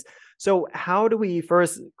whatever it is. So how do we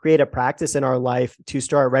first create a practice in our life to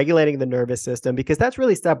start regulating the nervous system? Because that's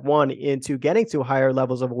really step one into getting to higher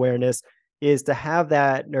levels of awareness, is to have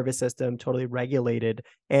that nervous system totally regulated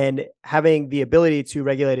and having the ability to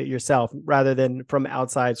regulate it yourself rather than from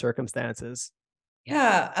outside circumstances.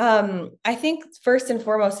 Yeah. I think first and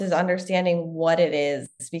foremost is understanding what it is,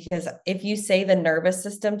 because if you say the nervous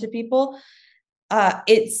system to people,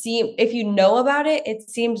 if you know about it, it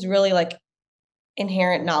seems really like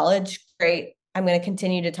inherent knowledge. Great. I'm going to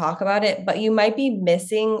continue to talk about it, but you might be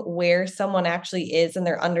missing where someone actually is in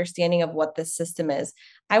their understanding of what this system is.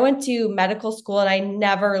 I went to medical school and I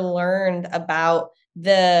never learned about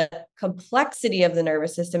the complexity of the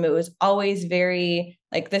nervous system. It was always very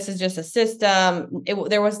like, this is just a system.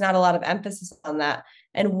 There was not a lot of emphasis on that.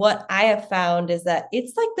 And what I have found is that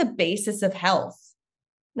it's like the basis of health.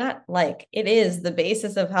 Not like, it is the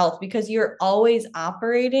basis of health, because you're always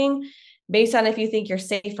operating based on if you think you're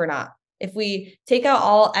safe or not. If we take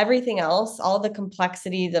out everything else, all the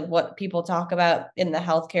complexities of what people talk about in the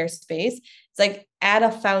healthcare space, it's like at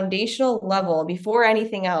a foundational level, before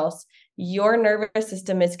anything else, your nervous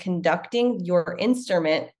system is conducting your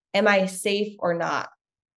instrument. Am I safe or not?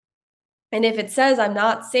 And if it says I'm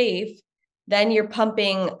not safe, then you're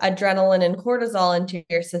pumping adrenaline and cortisol into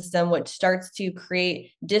your system, which starts to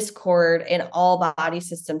create discord in all body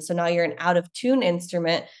systems. So now you're an out of tune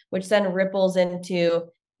instrument, which then ripples into,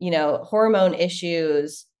 hormone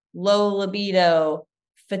issues, low libido,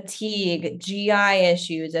 fatigue, GI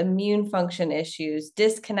issues, immune function issues,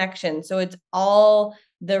 disconnection. So it's all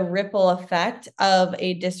the ripple effect of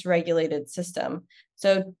a dysregulated system.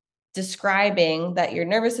 So describing that your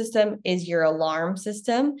nervous system is your alarm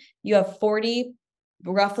system. You have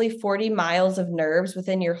roughly 40 miles of nerves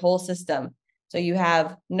within your whole system. So you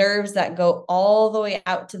have nerves that go all the way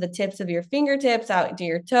out to the tips of your fingertips, out to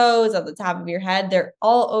your toes, at the top of your head. They're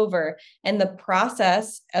all over. And the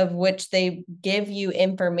process of which they give you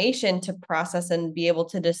information to process and be able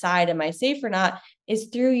to decide, am I safe or not, is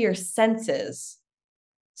through your senses.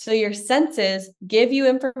 So your senses give you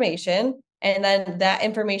information, and then that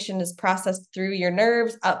information is processed through your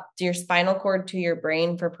nerves up to your spinal cord to your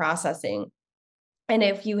brain for processing. And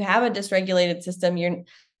if you have a dysregulated system,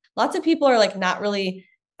 lots of people are like not really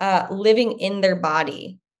living in their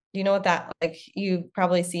body. Do you know what that, like, you've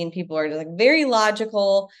probably seen people are just like very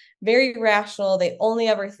logical, very rational. They only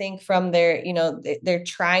ever think from their, they're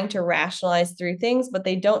trying to rationalize through things, but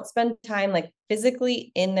they don't spend time like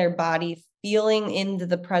physically in their body, feeling into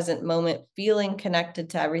the present moment, feeling connected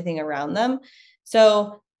to everything around them.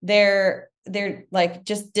 So they're like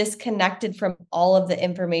just disconnected from all of the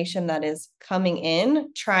information that is coming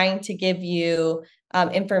in, trying to give you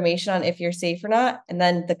information on if you're safe or not. And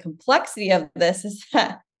then the complexity of this is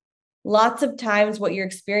that lots of times what you're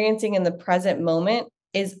experiencing in the present moment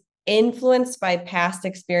is influenced by past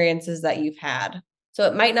experiences that you've had. So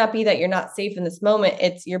it might not be that you're not safe in this moment.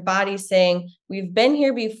 It's your body saying, we've been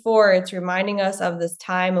here before. It's reminding us of this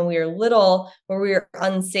time when we were little where we were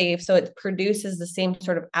unsafe. So it produces the same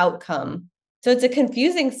sort of outcome. So it's a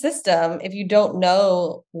confusing system if you don't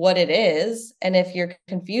know what it is. And if you're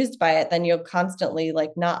confused by it, then you'll constantly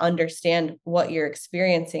like not understand what you're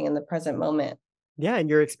experiencing in the present moment. Yeah, and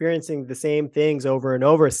you're experiencing the same things over and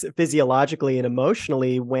over physiologically and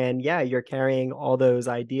emotionally when, yeah, you're carrying all those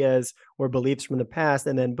ideas or beliefs from the past,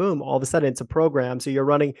 and then boom, all of a sudden it's a program. So you're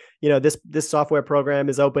running, this software program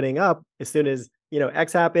is opening up as soon as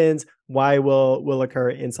X happens, Y will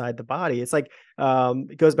occur inside the body. It's like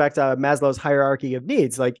it goes back to Maslow's hierarchy of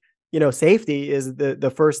needs. Like safety is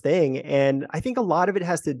the first thing, and I think a lot of it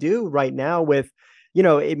has to do right now with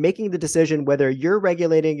making the decision whether you're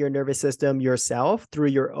regulating your nervous system yourself through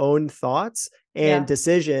your own thoughts and Yeah.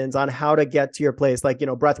 decisions on how to get to your place. Like,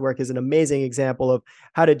 breath work is an amazing example of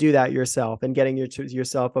how to do that yourself and getting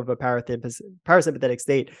yourself of a parasympathetic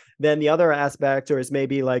state. Then the other aspect, or is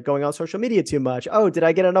maybe like going on social media too much. Oh, did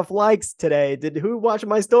I get enough likes today? Who watched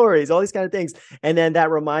my stories? All these kind of things. And then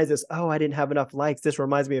that reminds us, oh, I didn't have enough likes. This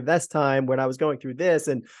reminds me of this time when I was going through this.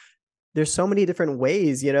 And there's so many different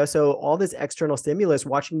ways, so all this external stimulus,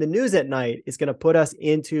 watching the news at night, is going to put us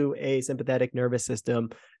into a sympathetic nervous system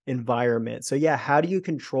environment. So yeah, how do you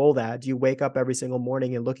control that? Do you wake up every single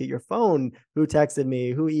morning and look at your phone, who texted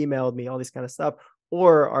me, who emailed me, all this kind of stuff?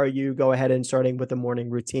 Or are you go ahead and starting with a morning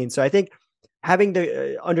routine? So I think having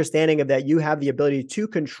the understanding of that, you have the ability to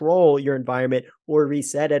control your environment or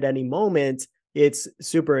reset at any moment, it's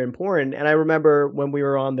super important. And I remember when we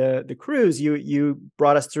were on the cruise, you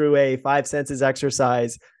brought us through a 5 senses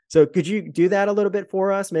exercise. So could you do that a little bit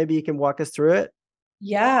for us? Maybe you can walk us through it.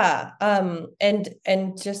 Yeah.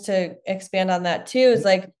 And just to expand on that too, is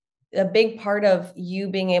like a big part of you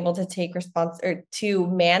being able to take response or to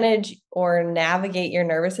manage or navigate your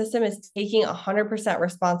nervous system is taking 100%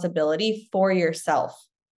 responsibility for yourself,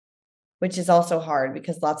 which is also hard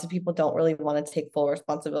because lots of people don't really want to take full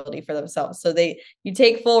responsibility for themselves. So you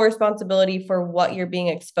take full responsibility for what you're being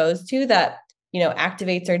exposed to that,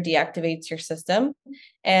 activates or deactivates your system.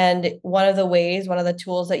 And one of the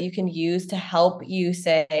tools that you can use to help you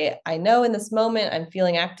say, I know in this moment I'm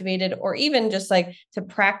feeling activated, or even just like to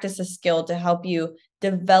practice a skill to help you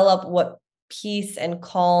develop what peace and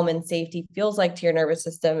calm and safety feels like to your nervous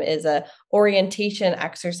system, is a orientation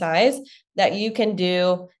exercise that you can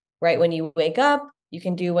do right when you wake up. You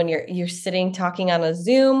can do when you're sitting talking on a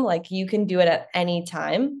Zoom. Like, you can do it at any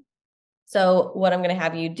time. So what I'm going to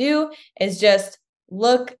have you do is just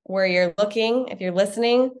look where you're looking. If you're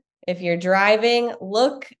listening, if you're driving,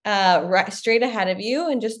 look right straight ahead of you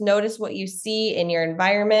and just notice what you see in your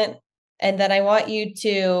environment. And then I want you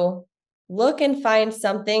to look and find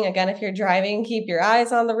something. Again, if you're driving, keep your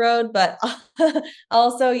eyes on the road, but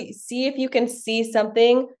also see if you can see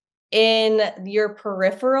something in your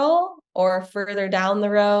peripheral or further down the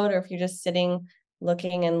road, or if you're just sitting,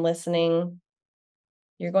 looking and listening.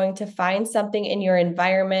 You're going to find something in your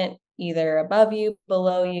environment, either above you,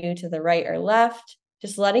 below you, to the right or left.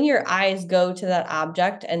 Just letting your eyes go to that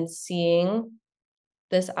object and seeing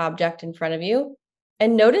this object in front of you.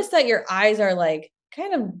 And notice that your eyes are like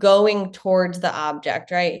kind of going towards the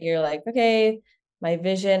object, right? You're like, okay, my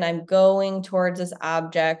vision, I'm going towards this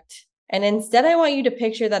object. And instead, I want you to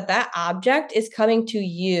picture that object is coming to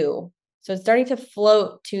you. So it's starting to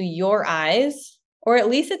float to your eyes, or at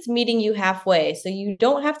least it's meeting you halfway. So you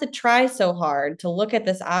don't have to try so hard to look at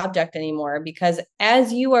this object anymore, because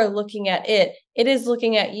as you are looking at it, it is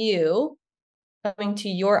looking at you, coming to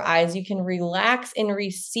your eyes. You can relax in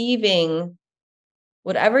receiving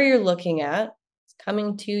whatever you're looking at. It's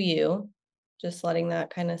coming to you. Just letting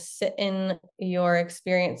that kind of sit in your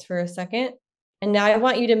experience for a second. And now I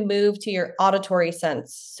want you to move to your auditory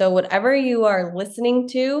sense. So whatever you are listening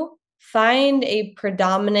to, find a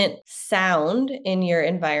predominant sound in your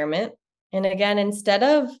environment. And again, instead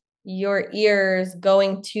of your ears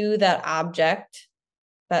going to that object,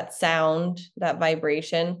 that sound, that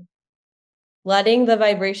vibration, letting the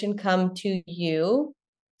vibration come to you.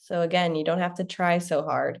 So again, you don't have to try so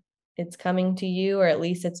hard. It's coming to you, or at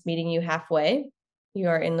least it's meeting you halfway. You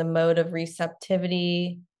are in the mode of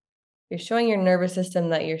receptivity. You're showing your nervous system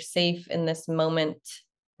that you're safe in this moment.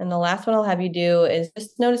 And the last one I'll have you do is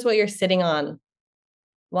just notice what you're sitting on.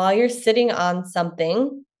 While you're sitting on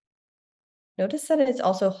something, notice that it's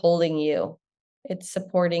also holding you. It's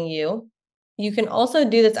supporting you. You can also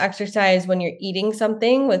do this exercise when you're eating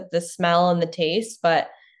something with the smell and the taste, but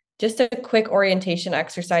just a quick orientation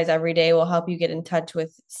exercise every day will help you get in touch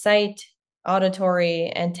with sight, auditory,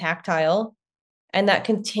 and tactile. And that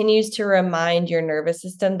continues to remind your nervous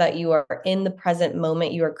system that you are in the present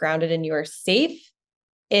moment, you are grounded, and you are safe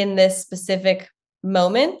in this specific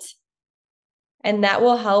moment. And that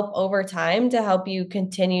will help over time to help you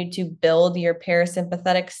continue to build your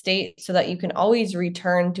parasympathetic state so that you can always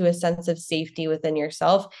return to a sense of safety within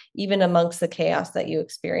yourself, even amongst the chaos that you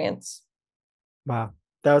experience. Wow.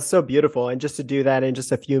 That was so beautiful. And just to do that in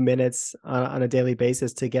just a few minutes on a daily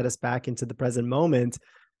basis to get us back into the present moment,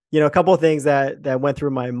 a couple of things that went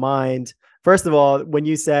through my mind. First of all, when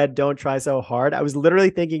you said don't try so hard, I was literally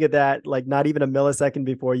thinking of that like not even a millisecond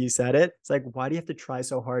before you said it. It's like, why do you have to try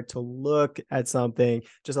so hard to look at something?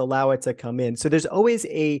 Just allow it to come in. So there's always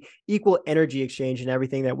a equal energy exchange in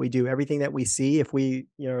everything that we do, everything that we see. If we,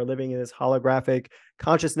 are living in this holographic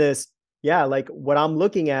consciousness, yeah, like what I'm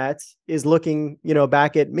looking at is looking,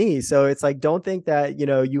 back at me. So it's like, don't think that,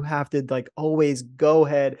 you have to like always go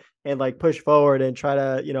ahead and like push forward and try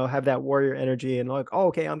to, have that warrior energy and like, oh,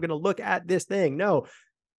 okay, I'm going to look at this thing. No,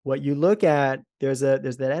 what you look at, there's that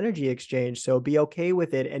energy exchange. So be okay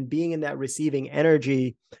with it. And being in that receiving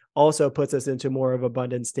energy also puts us into more of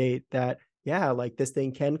abundant state that, yeah, like this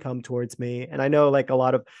thing can come towards me. And I know like a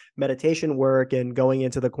lot of meditation work and going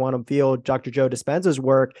into the quantum field, Dr. Joe Dispenza's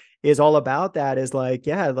work is all about that, is like,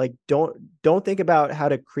 yeah, like don't think about how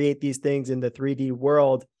to create these things in the 3D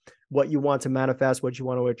world, what you want to manifest, what you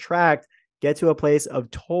want to attract. Get to a place of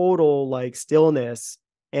total like stillness,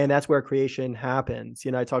 and that's where creation happens.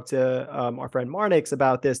 I talked to our friend Marnix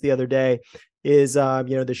about this the other day, is,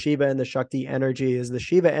 the Shiva and the Shakti energy. Is the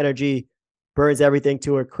Shiva energy burns everything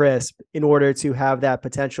to a crisp in order to have that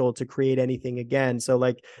potential to create anything again. So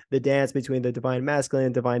like the dance between the divine masculine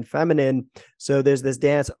and divine feminine. So there's this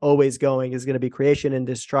dance always going, is going to be creation and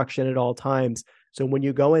destruction at all times. So when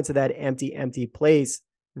you go into that empty place,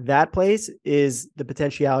 that place is the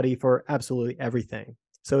potentiality for absolutely everything.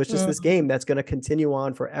 So it's just this game that's going to continue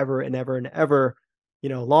on forever and ever and ever,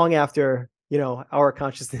 long after, our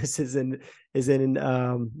consciousness is in,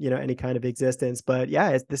 any kind of existence. But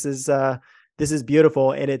yeah, this is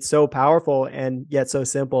beautiful, and it's so powerful and yet so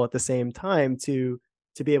simple at the same time to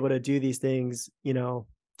be able to do these things,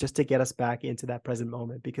 just to get us back into that present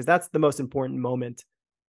moment, because that's the most important moment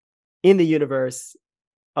in the universe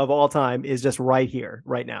of all time, is just right here,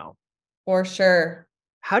 right now. For sure.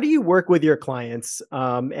 How do you work with your clients?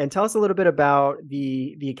 And tell us a little bit about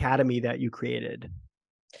the academy that you created.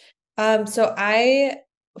 So I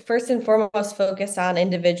first and foremost focus on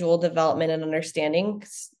individual development and understanding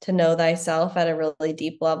to know thyself at a really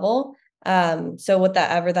deep level. So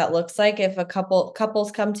whatever that looks like, if a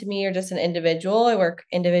couples come to me or just an individual, I work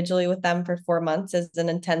individually with them for 4 months as an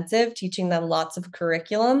intensive, teaching them lots of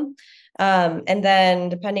curriculum. And then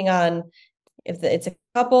depending on if it's a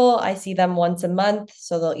couple, I see them once a month.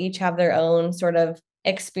 So they'll each have their own sort of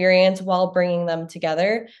experience while bringing them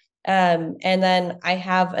together. And then I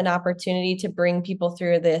have an opportunity to bring people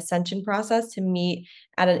through the ascension process to meet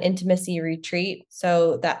at an intimacy retreat.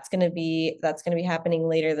 So that's going to be happening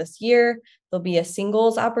later this year. There'll be a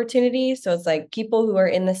singles opportunity. So it's like people who are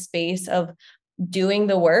in the space of doing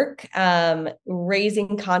the work,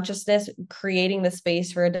 raising consciousness, creating the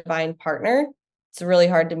space for a divine partner. It's really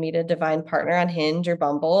hard to meet a divine partner on Hinge or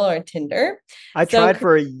Bumble or Tinder. I tried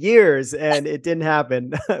for years and it didn't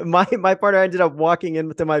happen. My partner ended up walking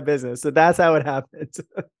into my business. So that's how it happened.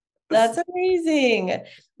 That's amazing. But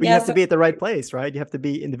you have to be at the right place, right? You have to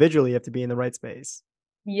be individually, you have to be in the right space.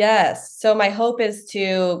 Yes. So my hope is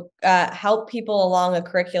to help people along a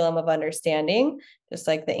curriculum of understanding, just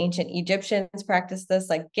like the ancient Egyptians practiced this,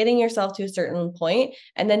 like getting yourself to a certain point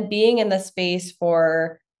and then being in the space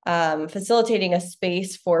for facilitating a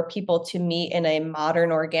space for people to meet in a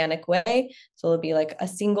modern, organic way. So it'll be like a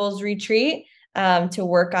singles retreat to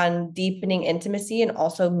work on deepening intimacy and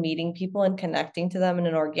also meeting people and connecting to them in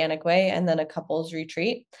an organic way, and then a couples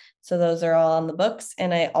retreat. So those are all on the books.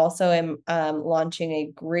 And I also am launching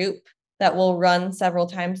a group that will run several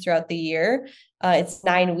times throughout the year. It's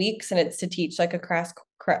 9 weeks, and it's to teach like a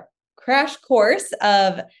crash course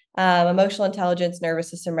of emotional intelligence, nervous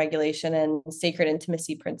system regulation, and sacred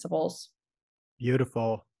intimacy principles.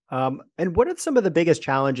 Beautiful. And what are some of the biggest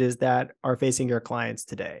challenges that are facing your clients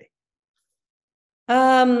today?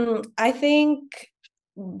 I think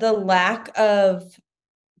the lack of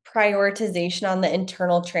prioritization on the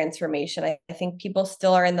internal transformation. I think people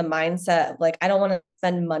still are in the mindset of like, I don't want to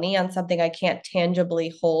spend money on something I can't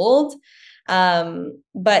tangibly hold.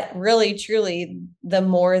 But really, truly, the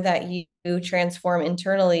more that you transform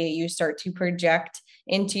internally, you start to project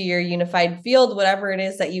into your unified field, whatever it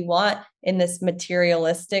is that you want in this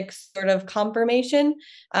materialistic sort of confirmation.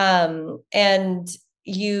 And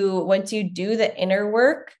once you do the inner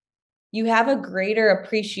work, you have a greater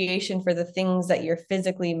appreciation for the things that you're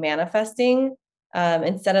physically manifesting,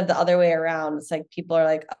 instead of the other way around. It's like people are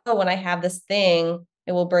like, oh, when I have this thing,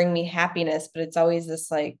 it will bring me happiness, but it's always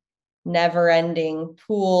this like never ending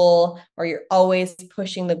pool, or you're always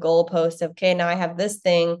pushing the goalpost of, okay, now I have this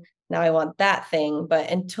thing, now I want that thing. But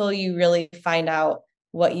until you really find out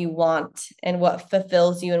what you want and what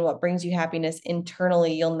fulfills you and what brings you happiness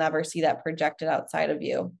internally, you'll never see that projected outside of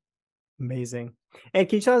you. Amazing. And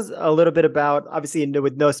can you tell us a little bit about, obviously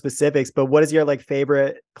with no specifics, but what is your like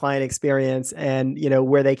favorite client experience and,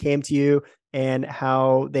 where they came to you and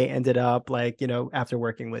how they ended up like, after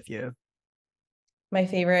working with you? My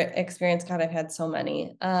favorite experience, God, I've had so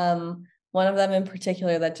many. One of them in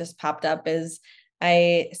particular that just popped up is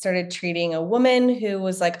I started treating a woman who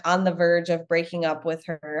was like on the verge of breaking up with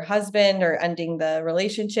her husband or ending the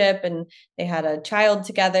relationship. And they had a child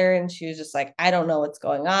together. And she was just like, I don't know what's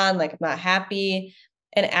going on. Like, I'm not happy.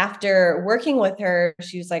 And after working with her,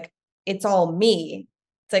 she was like, it's all me.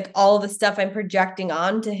 It's like all the stuff I'm projecting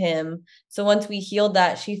onto him. So once we healed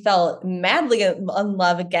that, she fell madly in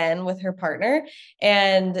love again with her partner,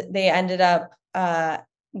 and they ended up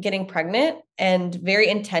getting pregnant, and very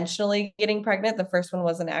intentionally getting pregnant. The first one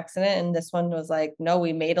was an accident, and this one was like, no,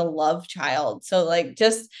 we made a love child. So like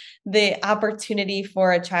just the opportunity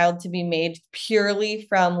for a child to be made purely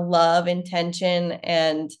from love, intention,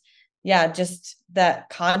 and yeah, just that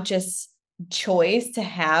conscious choice to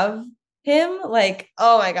have him. Like,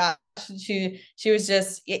 oh my gosh, she was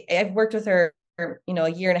just, I've worked with her a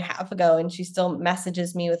year and a half ago, and she still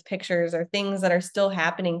messages me with pictures or things that are still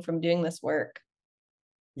happening from doing this work.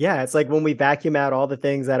 Yeah, it's like when we vacuum out all the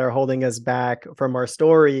things that are holding us back from our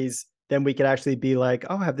stories, then we could actually be like,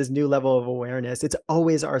 oh, I have this new level of awareness. It's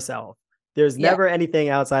always ourself. There's Yeah. never anything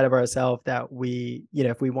outside of ourself that we,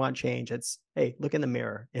 if we want change, it's, hey, look in the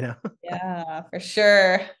mirror. Yeah, for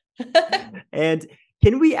sure. And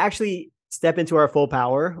can we actually step into our full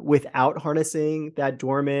power without harnessing that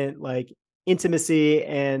dormant, like intimacy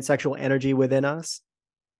and sexual energy within us?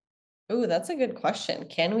 Ooh, that's a good question.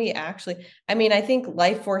 Can we actually? I mean, I think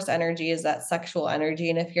life force energy is that sexual energy.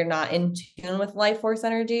 And if you're not in tune with life force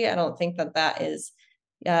energy, I don't think that that is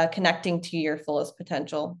connecting to your fullest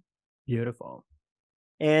potential. Beautiful.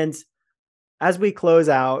 And as we close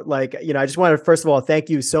out, like, I just want to first of all thank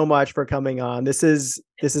you so much for coming on. This is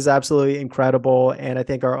absolutely incredible, and I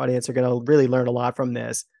think our audience are going to really learn a lot from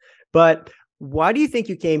this. But why do you think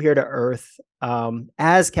you came here to Earth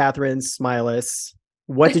as Katherine Smailis?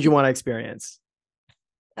 What did you want to experience?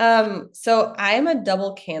 So I'm a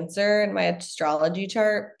double Cancer in my astrology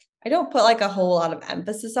chart. I don't put like a whole lot of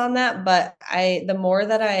emphasis on that, but the more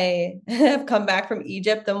that I have come back from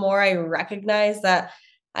Egypt, the more I recognize that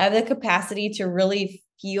I have the capacity to really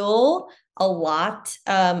feel a lot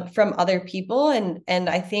from other people, and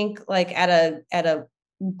I think like at a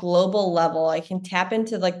global level, I can tap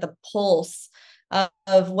into like the pulse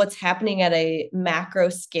of what's happening at a macro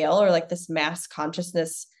scale, or like this mass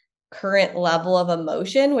consciousness current level of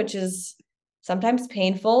emotion, which is sometimes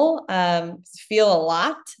painful, feel a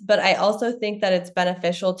lot, but I also think that it's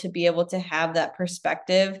beneficial to be able to have that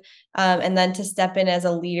perspective, and then to step in as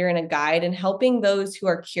a leader and a guide and helping those who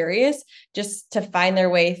are curious just to find their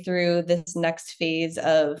way through this next phase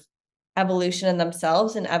of evolution in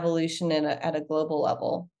themselves and evolution at a global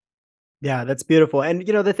level. Yeah, that's beautiful. And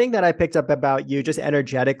the thing that I picked up about you just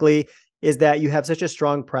energetically is that you have such a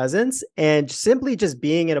strong presence, and simply just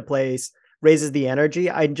being in a place raises the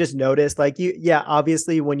energy. I just noticed like yeah,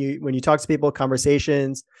 obviously when you talk to people,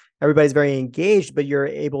 conversations, everybody's very engaged, but you're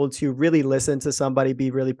able to really listen to somebody, be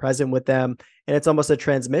really present with them. And it's almost a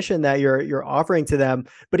transmission that you're offering to them.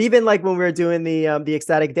 But even like when we were doing the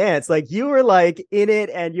ecstatic dance, like you were like in it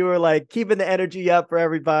and you were like keeping the energy up for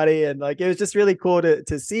everybody. And like it was just really cool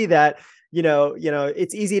to see that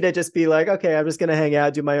it's easy to just be like, okay, I'm just going to hang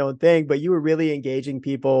out, do my own thing. But you were really engaging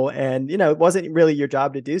people, and, it wasn't really your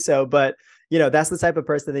job to do so. But, that's the type of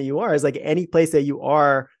person that you are, is like any place that you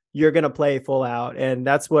are, you're going to play full out. And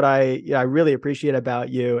that's what I really appreciate about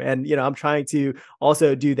you. And, I'm trying to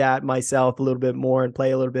also do that myself a little bit more and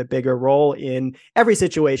play a little bit bigger role in every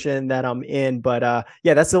situation that I'm in. But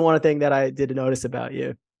yeah, that's the one thing that I did notice about you.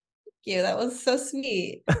 Thank you. That was so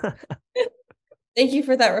sweet. Thank you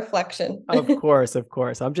for that reflection. Of course, of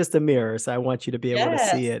course. I'm just a mirror, so I want you to be able to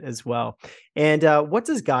see Yes. it as well. And what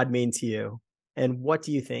does God mean to you? And what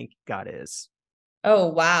do you think God is? Oh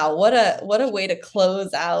wow, what a way to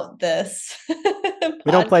close out this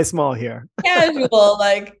We don't podcast. play small here. Casual,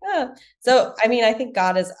 like, so I mean, I think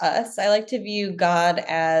God is us. I like to view God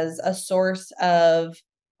as a source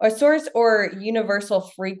or universal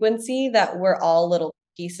frequency that we're all little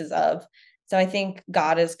pieces of. So I think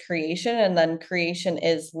God is creation, and then creation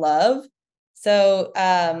is love. So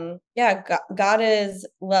yeah, God is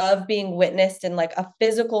love being witnessed in like a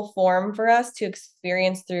physical form for us to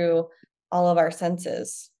experience through all of our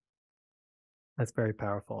senses. That's very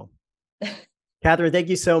powerful. Katherine, thank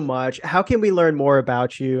you so much. How can we learn more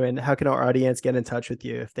about you, and how can our audience get in touch with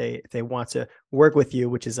you if they want to work with you,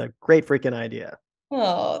 which is a great freaking idea?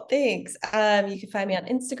 Oh, thanks. You can find me on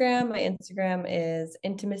Instagram. My Instagram is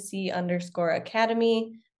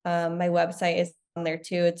intimacy_academy. My website is on there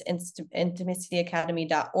too. It's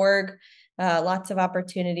intimacyacademy.org. Lots of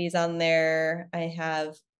opportunities on there. I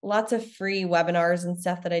have lots of free webinars and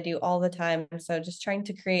stuff that I do all the time. So just trying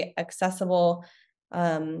to create accessible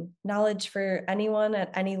knowledge for anyone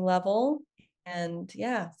at any level. And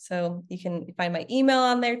yeah, so you can find my email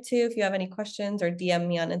on there too if you have any questions, or DM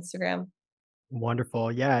me on Instagram.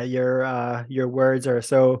 Wonderful. Yeah, your words are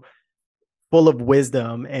so full of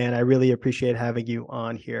wisdom, and I really appreciate having you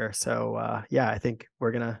on here. So yeah, I think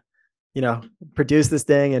we're gonna, produce this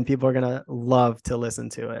thing, and people are gonna love to listen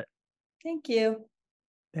to it. Thank you.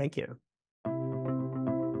 Thank you.